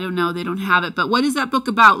 yeah, I don't know. They don't have it. But what is that book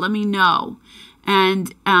about? Let me know.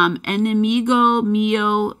 And Enemigo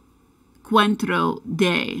Mio Cuentro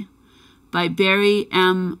de by Barry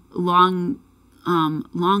M. Longear.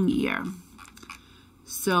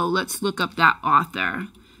 So let's look up that author.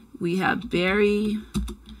 We have Barry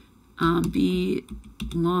B.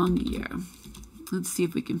 Longear. Let's see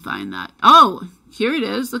if we can find that. Oh, here it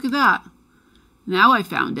is. Look at that. Now I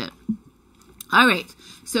found it. All right.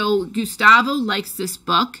 So Gustavo likes this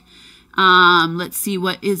book. Let's see,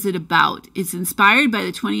 what is it about? It's inspired by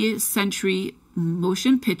the 20th century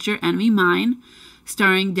motion picture Enemy Mine,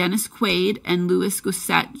 starring Dennis Quaid and Louis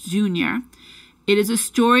Gossett Jr. It is a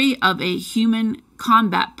story of a human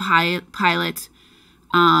combat pilot,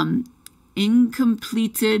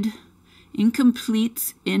 incomplete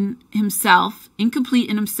in himself,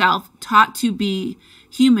 taught to be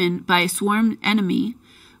human by a sworn enemy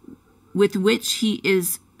with which he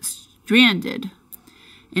is stranded.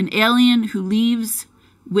 An alien who leaves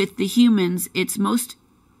with the humans its most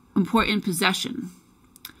important possession.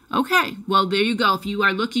 Okay, well, there you go. If you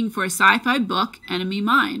are looking for a sci-fi book, Enemy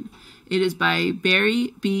Mine. It is by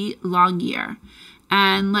Barry B. Longear.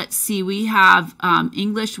 And let's see, we have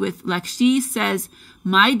English with Lakshmi says,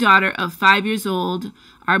 my daughter of 5 years old,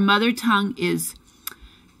 our mother tongue is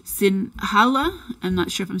Sinhala. I'm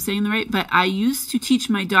not sure if I'm saying the right, but I used to teach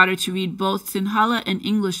my daughter to read both Sinhala and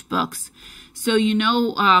English books. So, you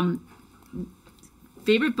know,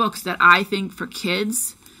 favorite books that I think for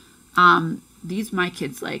kids, these my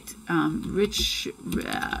kids liked. Richard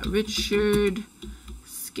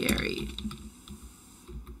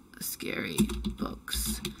Scary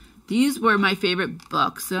books. These were my favorite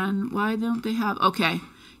books. And why don't they have... Okay,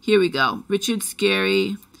 here we go. Richard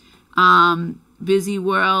Scary, Busy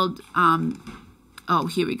World. Oh,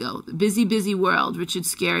 here we go. Busy World, Richard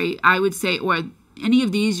Scary. I would say, or any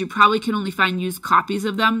of these, you probably can only find used copies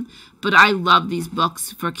of them. But I love these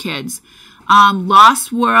books for kids.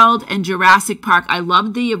 Lost World and Jurassic Park. I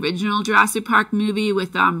loved the original Jurassic Park movie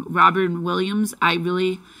with Robin Williams. I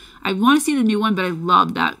want to see the new one, but I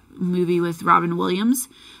love that movie with Robin Williams.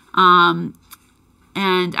 And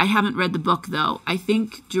I haven't read the book, though. I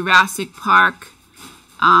think Jurassic Park...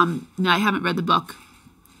 no, I haven't read the book.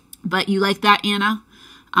 But you like that, Anna?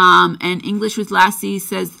 And English with Lassie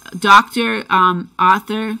says, Dr.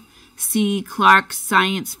 Arthur C. Clarke's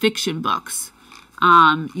science fiction books.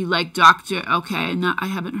 You like Dr. Okay, no, I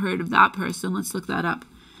haven't heard of that person. Let's look that up.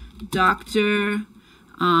 Dr.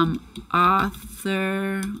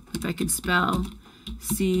 Arthur, if I can spell,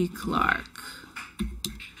 C. Clarke.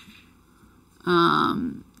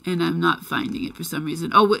 And I'm not finding it for some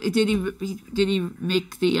reason. Oh, did he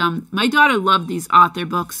make the, my daughter loved these author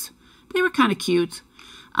books. They were kind of cute.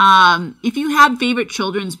 If you have favorite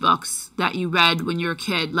children's books that you read when you were a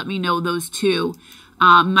kid, let me know those too.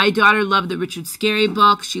 My daughter loved the Richard Scary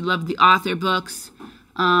books. She loved the author books.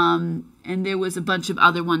 And there was a bunch of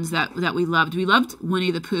other ones that we loved. We loved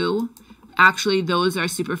Winnie the Pooh. Actually, those are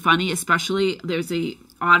super funny, especially there's a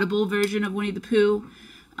Audible version of Winnie the Pooh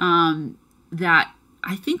that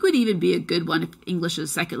I think would even be a good one if English is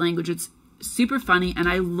a second language. It's super funny, and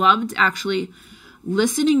I loved actually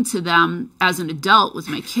listening to them as an adult with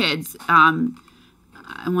my kids.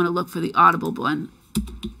 I want to look for the Audible one.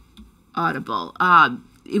 Audible.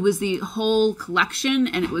 It was the whole collection,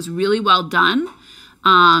 and it was really well done.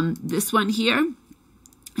 This one here,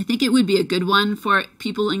 I think it would be a good one for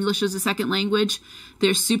people English as a second language.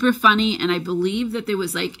 They're super funny, and I believe that there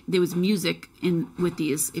was music in with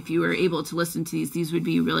these. If you were able to listen to these would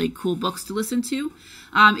be really cool books to listen to.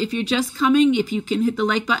 If you're just coming, if you can hit the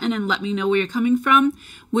like button and let me know where you're coming from.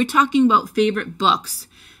 We're talking about favorite books,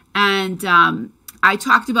 and I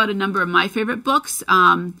talked about a number of my favorite books.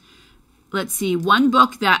 Let's see, one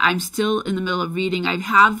book that I'm still in the middle of reading. I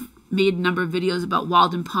have made a number of videos about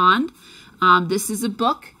Walden Pond. This is a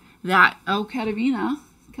book that, oh, Katerina,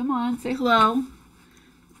 come on, say hello.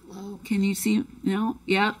 Hello. Can you see? No?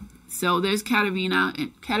 Yep. So there's Katerina.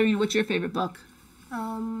 And Katerina, what's your favorite book?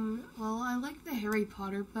 Well, I like the Harry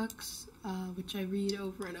Potter books, which I read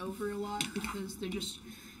over and over a lot because they're just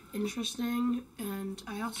interesting. And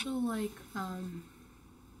I also like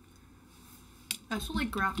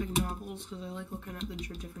graphic novels because I like looking at the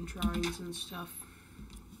different drawings and stuff.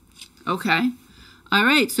 Okay. All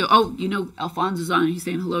right. So, oh, you know, Alfonso's on. He's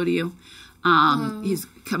saying hello to you. He's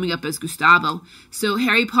coming up as Gustavo. So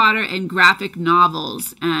Harry Potter and graphic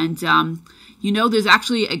novels. And, you know, there's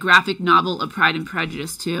actually a graphic novel of Pride and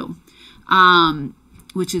Prejudice, too,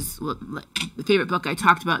 which is the favorite book I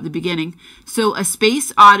talked about at the beginning. So A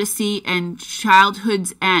Space Odyssey and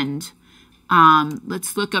Childhood's End.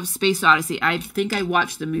 Let's look up Space Odyssey. I think I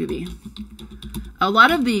watched the movie. I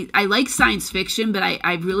like science fiction, but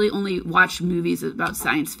I really only watched movies about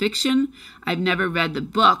science fiction. I've never read the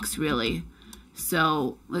books, really.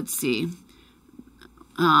 So, let's see.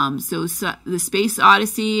 So the Space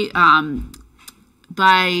Odyssey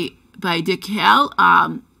by Dick Hale.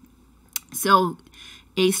 So,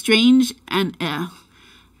 a strange and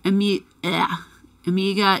Amiga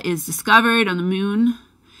is discovered on the moon.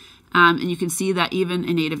 And you can see that even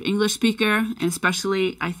a native English speaker, and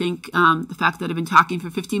especially, I think, the fact that I've been talking for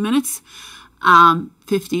 50 minutes,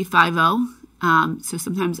 50, so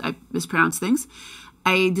sometimes I mispronounce things.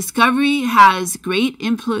 A discovery has great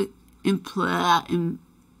all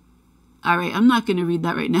right, I'm not going to read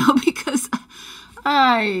that right now because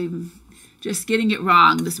I'm just getting it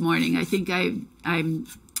wrong this morning. I think I'm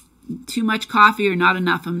too much coffee or not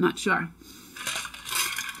enough, I'm not sure.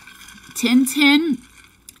 Tintin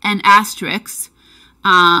and Asterix.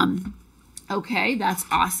 Okay, that's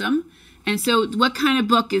awesome. And so what kind of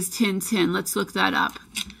book is Tintin? Let's look that up.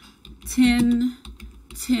 Tin,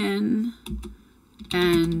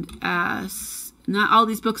 and not all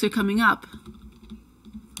these books are coming up.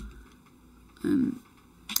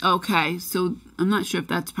 Okay, so I'm not sure if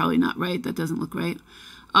that's probably not right. That doesn't look right.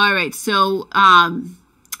 All right, so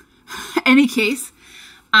any case,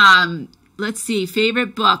 let's see,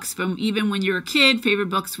 favorite books from even when you were a kid, favorite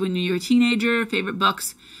books when you were a teenager, favorite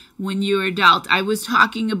books when you were adult. I was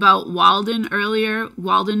talking about Walden earlier.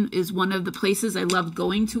 Walden is one of the places I love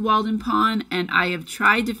going to, Walden Pond, and I have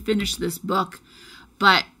tried to finish this book,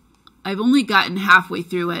 but I've only gotten halfway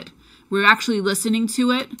through it. We're actually listening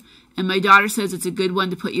to it, and my daughter says it's a good one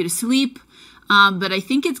to put you to sleep. But I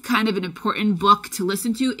think it's kind of an important book to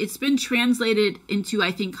listen to. It's been translated into,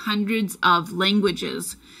 I think, hundreds of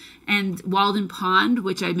languages. And Walden Pond,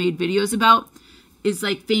 which I made videos about, is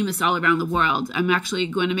like famous all around the world. I'm actually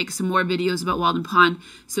going to make some more videos about Walden Pond.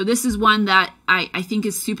 So this is one that I think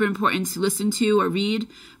is super important to listen to or read.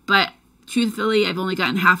 But truthfully, I've only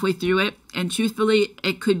gotten halfway through it. And truthfully,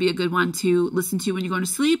 it could be a good one to listen to when you're going to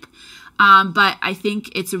sleep. But I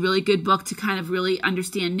think it's a really good book to kind of really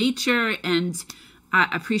understand nature and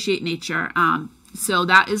appreciate nature. So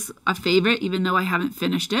that is a favorite, even though I haven't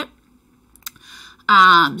finished it.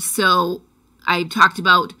 So I talked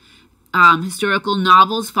about historical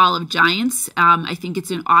novels, Fall of Giants. I think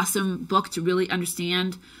it's an awesome book to really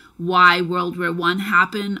understand why World War I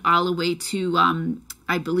happened all the way to,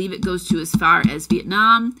 I believe it goes to as far as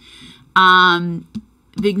Vietnam.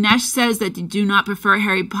 Vignesh says that you do not prefer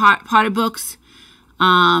Harry Potter books.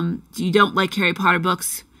 You don't like Harry Potter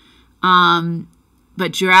books,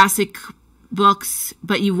 but Jurassic books,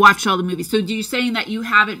 but you watched all the movies. So you're saying that you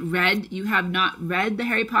have not read the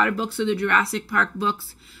Harry Potter books or the Jurassic Park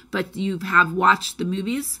books, but you have watched the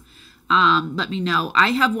movies? Let me know. I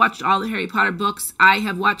have watched all the Harry Potter books. I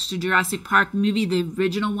have watched the Jurassic Park movie, the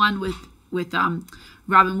original one with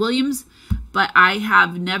Robin Williams, but I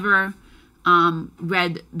have never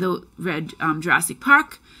read Jurassic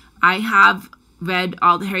Park. I have read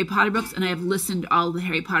all the Harry Potter books, and I have listened to all the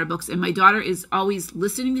Harry Potter books. And my daughter is always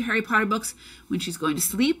listening to Harry Potter books when she's going to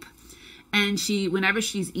sleep. And whenever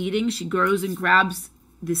she's eating, she goes and grabs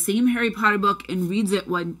the same Harry Potter book and reads it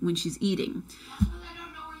when she's eating.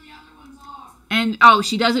 And, oh,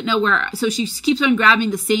 she doesn't know where, so she keeps on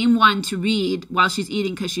grabbing the same one to read while she's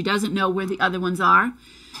eating because she doesn't know where the other ones are.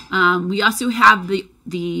 We also have the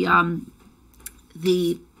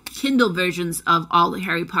Kindle versions of all the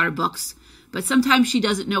Harry Potter books, but sometimes she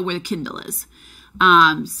doesn't know where the Kindle is.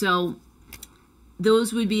 So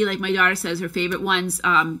those would be, like my daughter says, her favorite ones.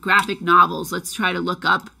 Graphic novels. Let's try to look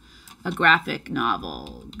up a graphic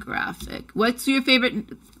novel. What's your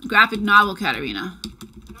favorite graphic novel, Katerina?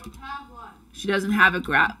 She doesn't have a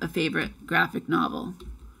favorite graphic novel.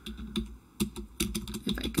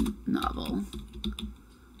 If I can, novel.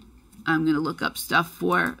 I'm going to look up stuff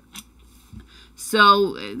for.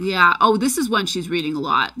 So, yeah. Oh, this is one she's reading a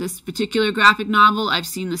lot. This particular graphic novel, I've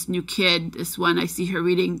seen this new kid. This one I see her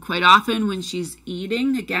reading quite often when she's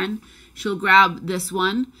eating. Again, she'll grab this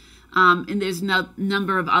one. And there's no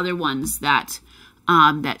number of other ones that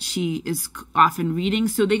she is often reading.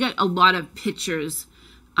 So they got a lot of pictures.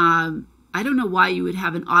 I don't know why you would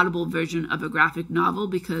have an Audible version of a graphic novel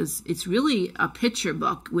because it's really a picture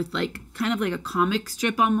book with kind of like a comic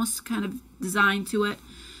strip almost kind of design to it.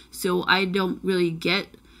 So I don't really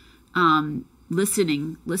get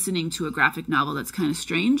listening to a graphic novel. That's kind of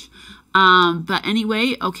strange. But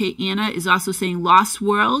anyway, okay, Anna is also saying Lost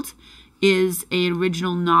World is an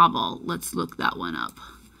original novel. Let's look that one up.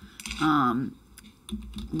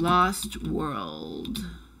 Lost World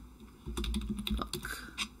book.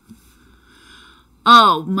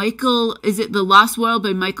 Oh, Michael, is it The Lost World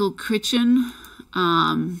by Michael Crichton?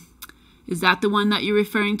 Is that the one that you're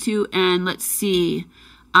referring to? And let's see.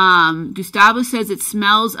 Gustavo says it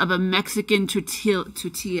smells of a Mexican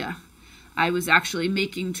tortilla. I was actually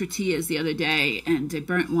making tortillas the other day and I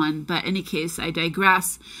burnt one. But in any case, I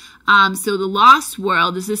digress. So The Lost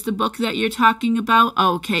World, is this the book that you're talking about?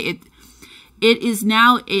 Oh, okay. It is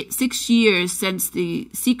now 6 years since the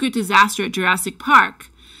secret disaster at Jurassic Park.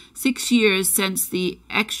 6 years since the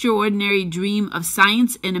extraordinary dream of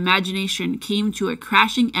science and imagination came to a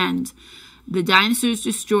crashing end. The dinosaurs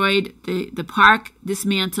destroyed, the park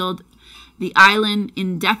dismantled, the island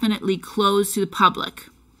indefinitely closed to the public.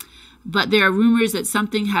 But there are rumors that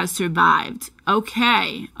something has survived.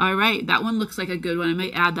 Okay, all right, that one looks like a good one. I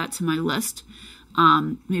might add that to my list.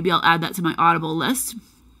 Maybe I'll add that to my Audible list.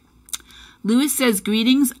 Lewis says,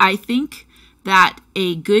 greetings. I think that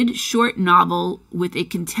a good short novel with a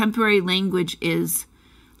contemporary language is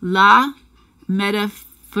La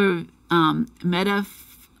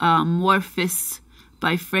Metamorphosis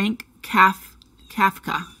by Frank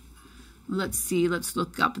Kafka. Let's see, let's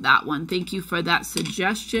look up that one. Thank you for that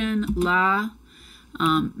suggestion. La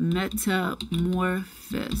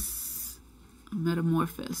Metamorphosis.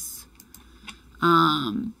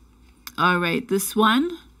 All right, this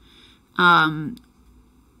one.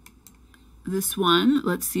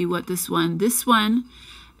 Let's see what this one.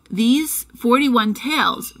 These 41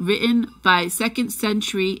 tales written by 2nd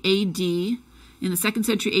century AD, in the 2nd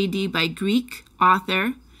century AD by Greek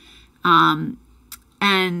author, and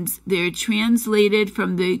they're translated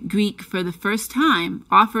from the Greek for the first time,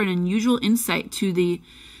 offer an unusual insight to the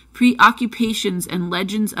preoccupations and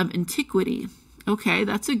legends of antiquity. Okay,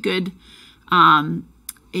 that's a good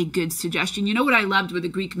suggestion. You know what I loved were the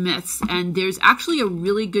Greek myths, and there's actually a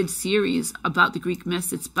really good series about the Greek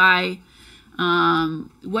myths. It's by,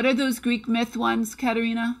 what are those Greek myth ones,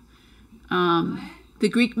 Katerina? The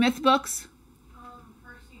Greek myth books?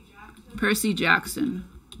 Percy Jackson.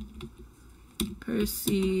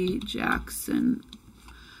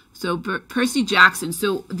 So Percy Jackson.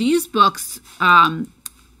 So these books are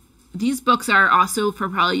also for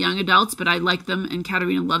probably young adults, but I like them, and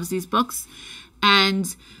Katerina loves these books.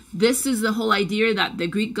 And this is the whole idea that the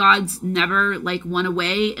Greek gods never went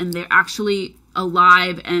away, and they're actually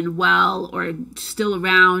alive and well, or still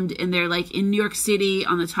around, and they're in New York City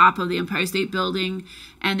on the top of the Empire State Building,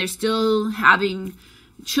 and they're still having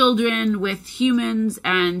children with humans.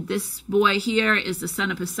 And this boy here is the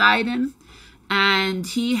son of Poseidon, and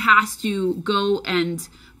he has to go and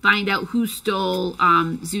find out who stole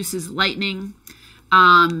Zeus's lightning,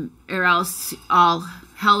 or else all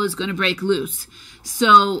hell is going to break loose.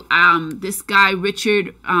 So this guy,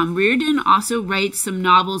 Richard Riordan, also writes some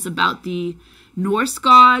novels about the Norse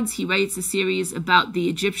gods. He writes a series about the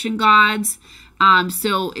Egyptian gods.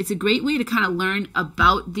 So it's a great way to kind of learn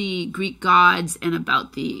about the Greek gods and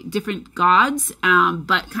about the different gods,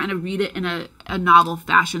 but kind of read it in a novel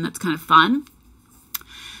fashion that's kind of fun.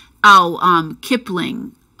 Oh,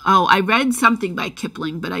 Kipling. Oh, I read something by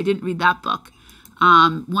Kipling, but I didn't read that book.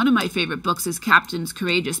 One of my favorite books is Captains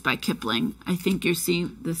Courageous by Kipling. I think you're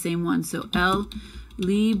seeing the same one. So El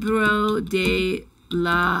Libro de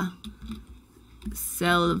la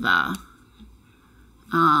selva.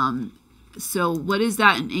 So what is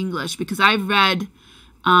that in English? Because I've read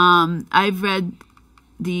one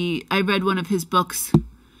of his books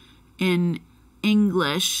in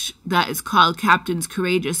English that is called Captains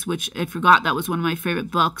Courageous, which I forgot that was one of my favorite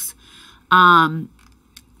books.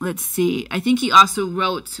 Let's see. I think he also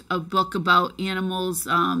wrote a book about animals.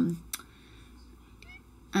 I'm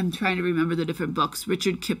trying to remember the different books.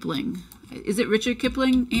 Richard Kipling. Is it Richard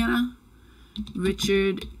Kipling, Anna?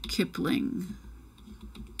 Richard Kipling.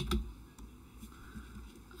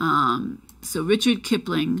 So Richard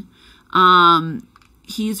Kipling,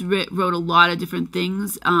 he's wrote a lot of different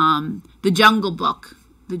things. The Jungle Book.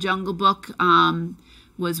 The Jungle Book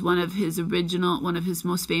was one of his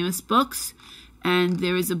most famous books. And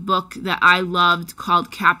there is a book that I loved called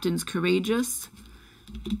Captains Courageous,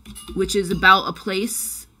 which is about a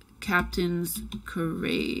place. Captains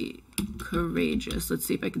Courageous. Let's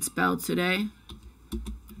see if I can spell today.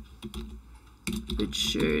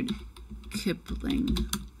 Richard Kipling.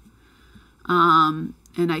 And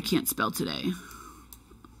I can't spell today.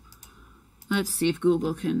 Let's see if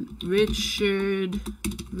Google can. Richard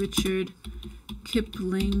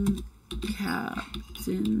Kipling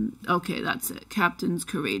Captain. Okay, that's it. Captain's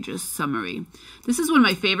Courageous Summary. This is one of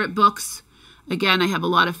my favorite books. Again, I have a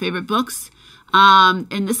lot of favorite books.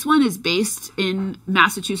 And this one is based in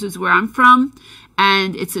Massachusetts, where I'm from.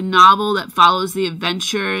 And it's a novel that follows the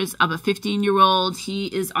adventures of a 15-year-old. He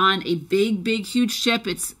is on a big, huge ship.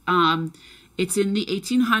 It's in the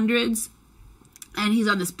 1800s. And he's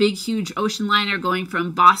on this big, huge ocean liner going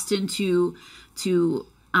from Boston to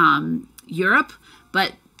Europe.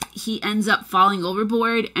 But he ends up falling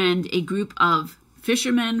overboard, and a group of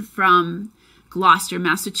fishermen from Gloucester,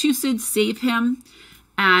 Massachusetts save him.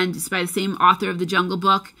 And it's by the same author of The Jungle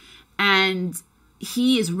Book. And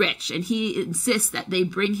he is rich, and he insists that they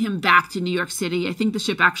bring him back to New York City. I think the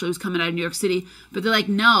ship actually was coming out of New York City, but they're like,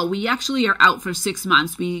 no, we actually are out for 6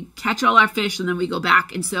 months. We catch all our fish, and then we go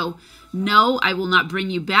back. And so, no, I will not bring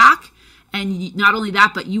you back. And not only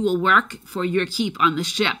that, but you will work for your keep on the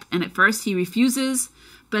ship. And at first he refuses,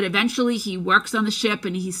 but eventually he works on the ship,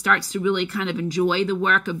 and he starts to really kind of enjoy the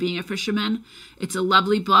work of being a fisherman. It's a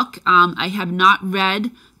lovely book. I have not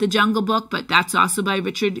read The Jungle Book, but that's also by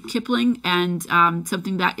Richard Kipling, and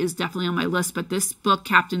something that is definitely on my list. But this book,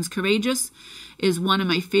 Captains Courageous, is one of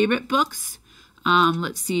my favorite books.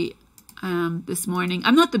 Let's see. This morning,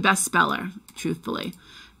 I'm not the best speller, truthfully,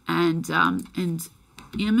 and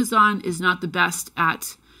Amazon is not the best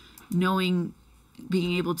at being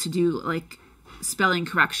able to do like spelling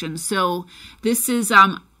corrections. So this is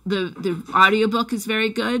the audiobook is very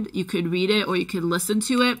good. You could read it or you could listen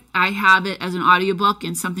to it. I have it as an audiobook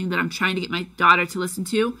and something that I'm trying to get my daughter to listen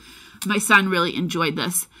to. My son really enjoyed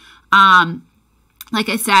this. Like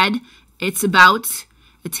I said, it's about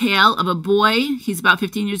a tale of a boy. He's about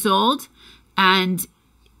 15 years old, and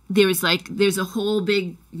there's a whole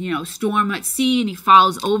big, storm at sea, and he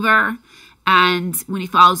falls over. And when he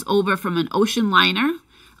falls over from an ocean liner,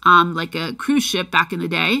 like a cruise ship back in the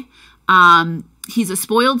day, he's a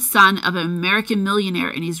spoiled son of an American millionaire,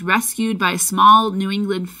 and he's rescued by a small New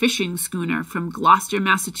England fishing schooner from Gloucester,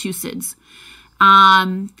 Massachusetts.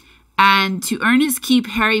 And to earn his keep,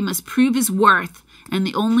 Harry must prove his worth, and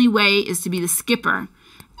the only way is to be the skipper.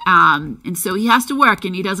 And so he has to work,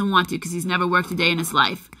 and he doesn't want to because he's never worked a day in his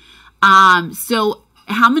life. So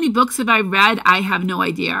how many books have I read? I have no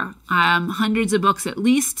idea. Hundreds of books at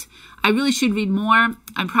least. I really should read more.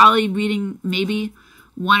 I'm probably reading maybe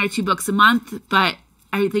 1 or 2 books a month, but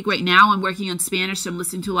I think right now I'm working on Spanish, so I'm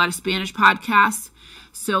listening to a lot of Spanish podcasts.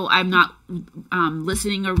 So I'm not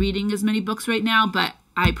listening or reading as many books right now, but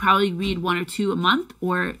I probably read 1 or 2 a month,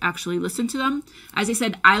 or actually listen to them. As I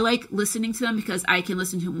said, I like listening to them because I can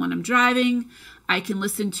listen to them when I'm driving. I can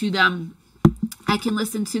listen to them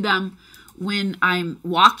when I'm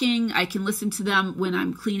walking. I can listen to them when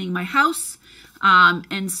I'm cleaning my house.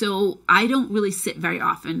 And so I don't really sit very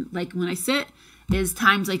often. Like when I sit is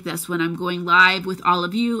times like this, when I'm going live with all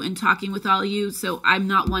of you and talking with all of you. So I'm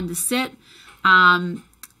not one to sit.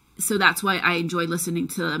 So that's why I enjoy listening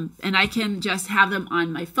to them. And I can just have them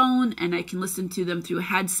on my phone, and I can listen to them through a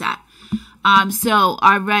headset. So,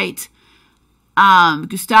 all right.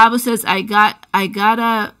 Gustavo says, I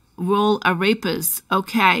gotta roll arepas.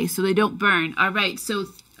 Okay, so they don't burn. All right, so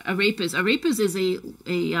arepas. Arepas is a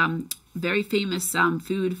very famous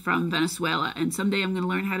food from Venezuela, and someday I'm going to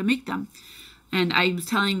learn how to make them. And I was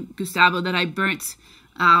telling Gustavo that I burnt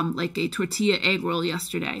like a tortilla egg roll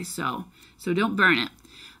yesterday, so don't burn it.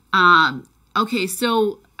 Okay,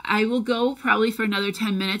 so I will go probably for another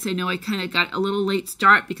 10 minutes. I know I kind of got a little late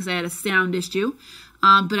start because I had a sound issue.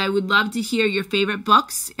 But I would love to hear your favorite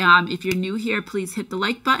books. If you're new here, please hit the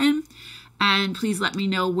like button. And please let me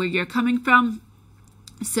know where you're coming from.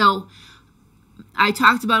 So I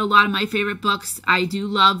talked about a lot of my favorite books. I do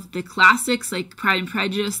love the classics like Pride and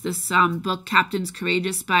Prejudice, this book Captain's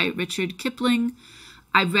Courageous by Richard Kipling.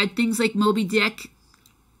 I've read things like Moby Dick.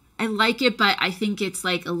 I like it, but I think it's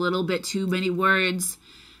like a little bit too many words,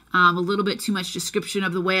 a little bit too much description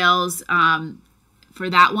of the whales. For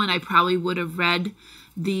that one, I probably would have read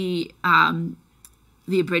the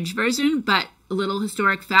abridged version, but a little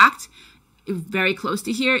historic fact, very close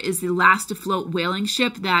to here, is the last afloat whaling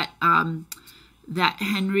ship that that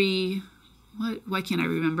Henry, why can't I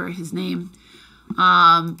remember his name?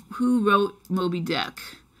 Who wrote Moby Dick?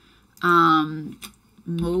 Moby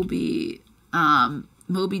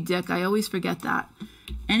Dick, I always forget that.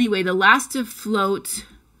 Anyway, the last afloat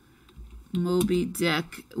Moby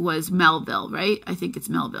Dick was Melville, right? I think it's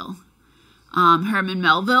Melville. Herman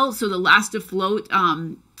Melville. So the last afloat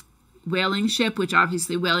whaling ship, which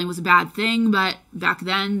obviously whaling was a bad thing, but back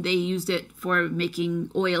then they used it for making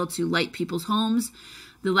oil to light people's homes.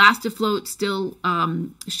 The last afloat still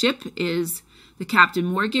ship is the Captain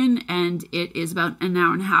Morgan, and it is about an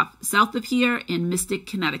hour and a half south of here in Mystic,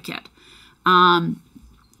 Connecticut.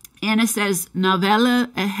 Anna says, novella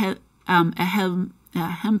ejemplares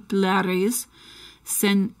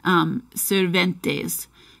serventes.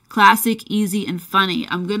 Classic, easy, and funny.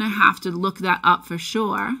 I'm going to have to look that up for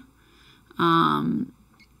sure.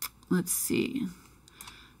 Let's see.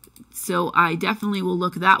 So I definitely will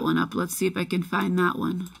look that one up. Let's see if I can find that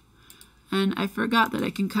one. And I forgot that I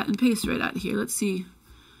can cut and paste right out here. Let's see.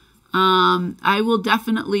 I will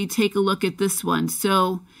definitely take a look at this one.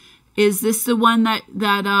 So is this the one that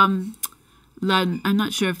I'm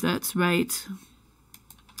not sure if that's right.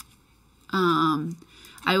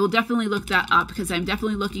 I will definitely look that up because I'm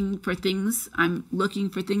definitely looking for things. I'm looking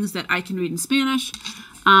for things that I can read in Spanish.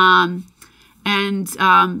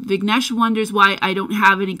 Vignesh wonders why I don't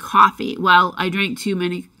have any coffee. Well, I drank too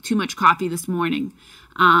much coffee this morning,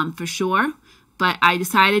 for sure. But I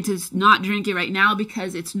decided to not drink it right now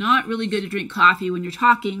because it's not really good to drink coffee when you're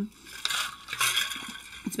talking.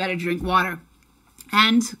 It's better to drink water.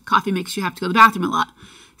 And coffee makes you have to go to the bathroom a lot.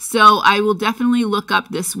 So I will definitely look up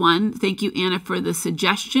this one. Thank you, Anna, for the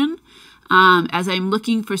suggestion. As I'm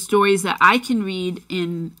looking for stories that I can read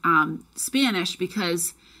in Spanish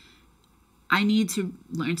because I need to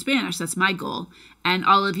learn Spanish. That's my goal. And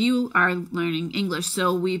all of you are learning English.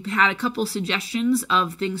 So we've had a couple suggestions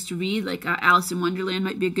of things to read, like Alice in Wonderland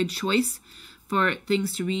might be a good choice for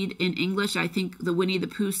things to read in English. I think the Winnie the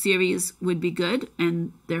Pooh series would be good,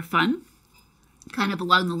 and they're fun, kind of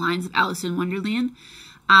along the lines of Alice in Wonderland.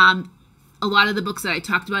 A lot of the books that I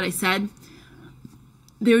talked about, I said,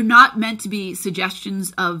 they're not meant to be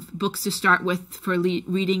suggestions of books to start with for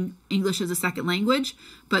reading English as a second language,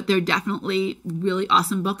 but they're definitely really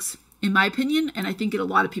awesome books, in my opinion, and I think in a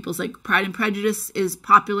lot of people's, like Pride and Prejudice is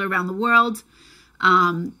popular around the world.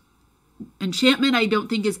 Enchantment I don't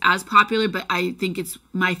think is as popular, but I think it's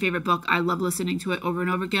my favorite book. I love listening to it over and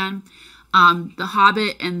over again. The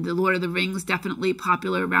Hobbit and The Lord of the Rings, definitely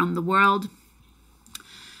popular around the world.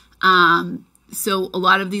 So a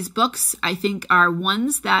lot of these books, I think, are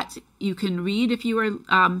ones that you can read if you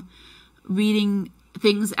are reading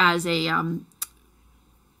things as a,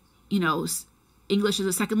 English as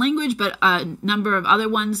a second language, but a number of other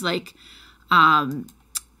ones like, I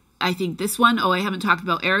think this one, I haven't talked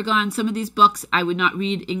about Aragon. Some of these books, I would not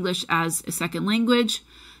read English as a second language.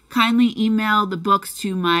 Kindly email the books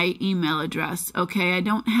to my email address. Okay, I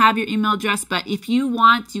don't have your email address, but if you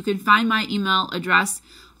want, you can find my email address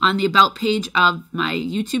on the About page of my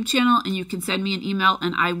YouTube channel, and you can send me an email,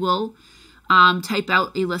 and I will type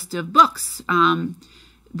out a list of books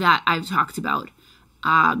that I've talked about.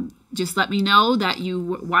 Just let me know that you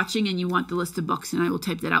were watching and you want the list of books, and I will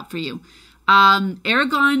type that out for you.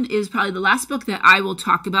 Aragon is probably the last book that I will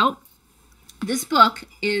talk about. This book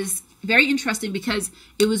is very interesting because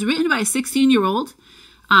it was written by a 16-year-old.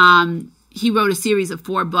 He wrote a series of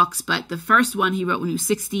 4 books, but the first one he wrote when he was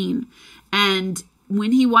 16. And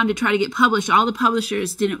when he wanted to try to get published, all the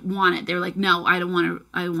publishers didn't want it. They were like, no, I don't want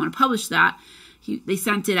to publish that. They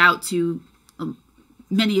sent it out to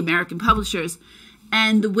many American publishers.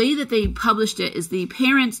 And the way that they published it is the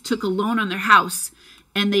parents took a loan on their house,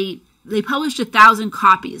 and they published 1,000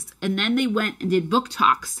 copies. And then they went and did book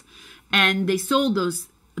talks, and they sold those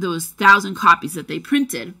 1,000 copies that they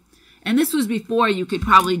printed. And this was before you could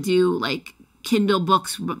probably do like Kindle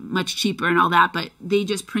books much cheaper and all that, but they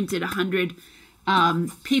just printed 100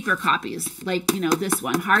 paper copies, like, you know, this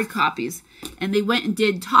one, hard copies. And they went and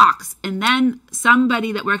did talks. And then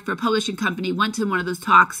somebody that worked for a publishing company went to one of those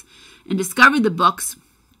talks and discovered the books.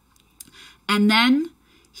 And then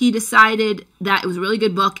he decided that it was a really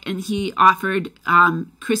good book, and he offered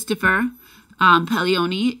Christopher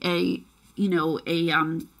Paglioni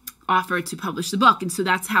offer to publish the book. And so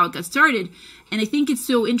that's how it got started. And I think it's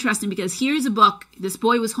so interesting because here's a book. This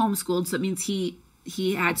boy was homeschooled, so it means he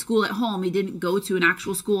had school at home. He didn't go to an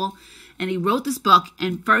actual school, and he wrote this book,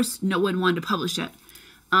 and first no one wanted to publish it.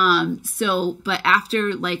 But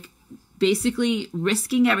after like basically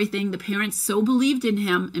risking everything, the parents so believed in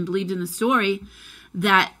him and believed in the story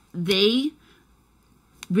that they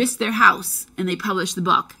risked their house and they published the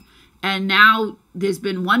book. And now there's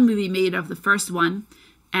been one movie made of the first one,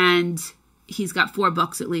 and he's got 4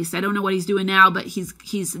 books at least. I don't know what he's doing now, but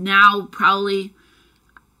he's now probably,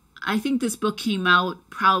 I think this book came out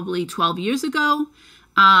probably 12 years ago.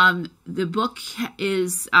 The book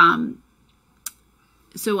is,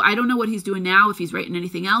 so I don't know what he's doing now, if he's writing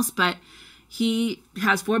anything else, but he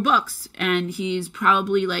has 4 books, and he's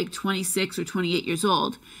probably like 26 or 28 years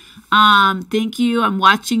old. Thank you. I'm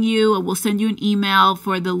watching you, and we'll send you an email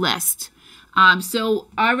for the list. All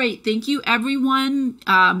right. Thank you, everyone.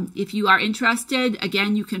 If you are interested,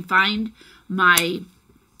 again, you can find my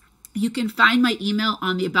email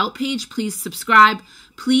on the About page. Please subscribe.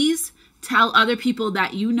 Please tell other people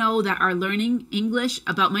that you know that are learning English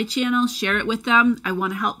about my channel. Share it with them. I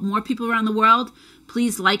want to help more people around the world.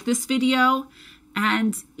 Please like this video.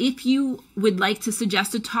 And if you would like to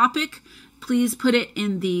suggest a topic, please put it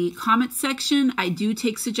in the comment section. I do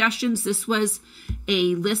take suggestions. This was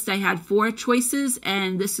a list. I had 4 choices,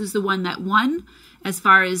 and this is the one that won as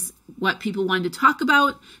far as what people wanted to talk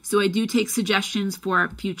about. So I do take suggestions for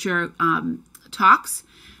future talks.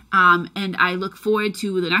 And I look forward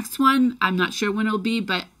to the next one. I'm not sure when it'll be,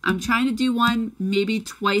 but I'm trying to do one maybe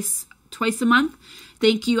twice a month.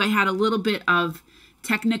 Thank you. I had a little bit of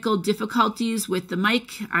technical difficulties with the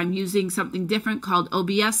mic. I'm using something different called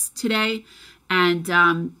OBS today, and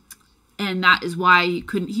that is why you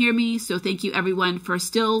couldn't hear me. So thank you, everyone, for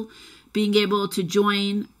still being able to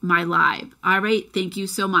join my live. All right. Thank you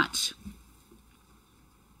so much.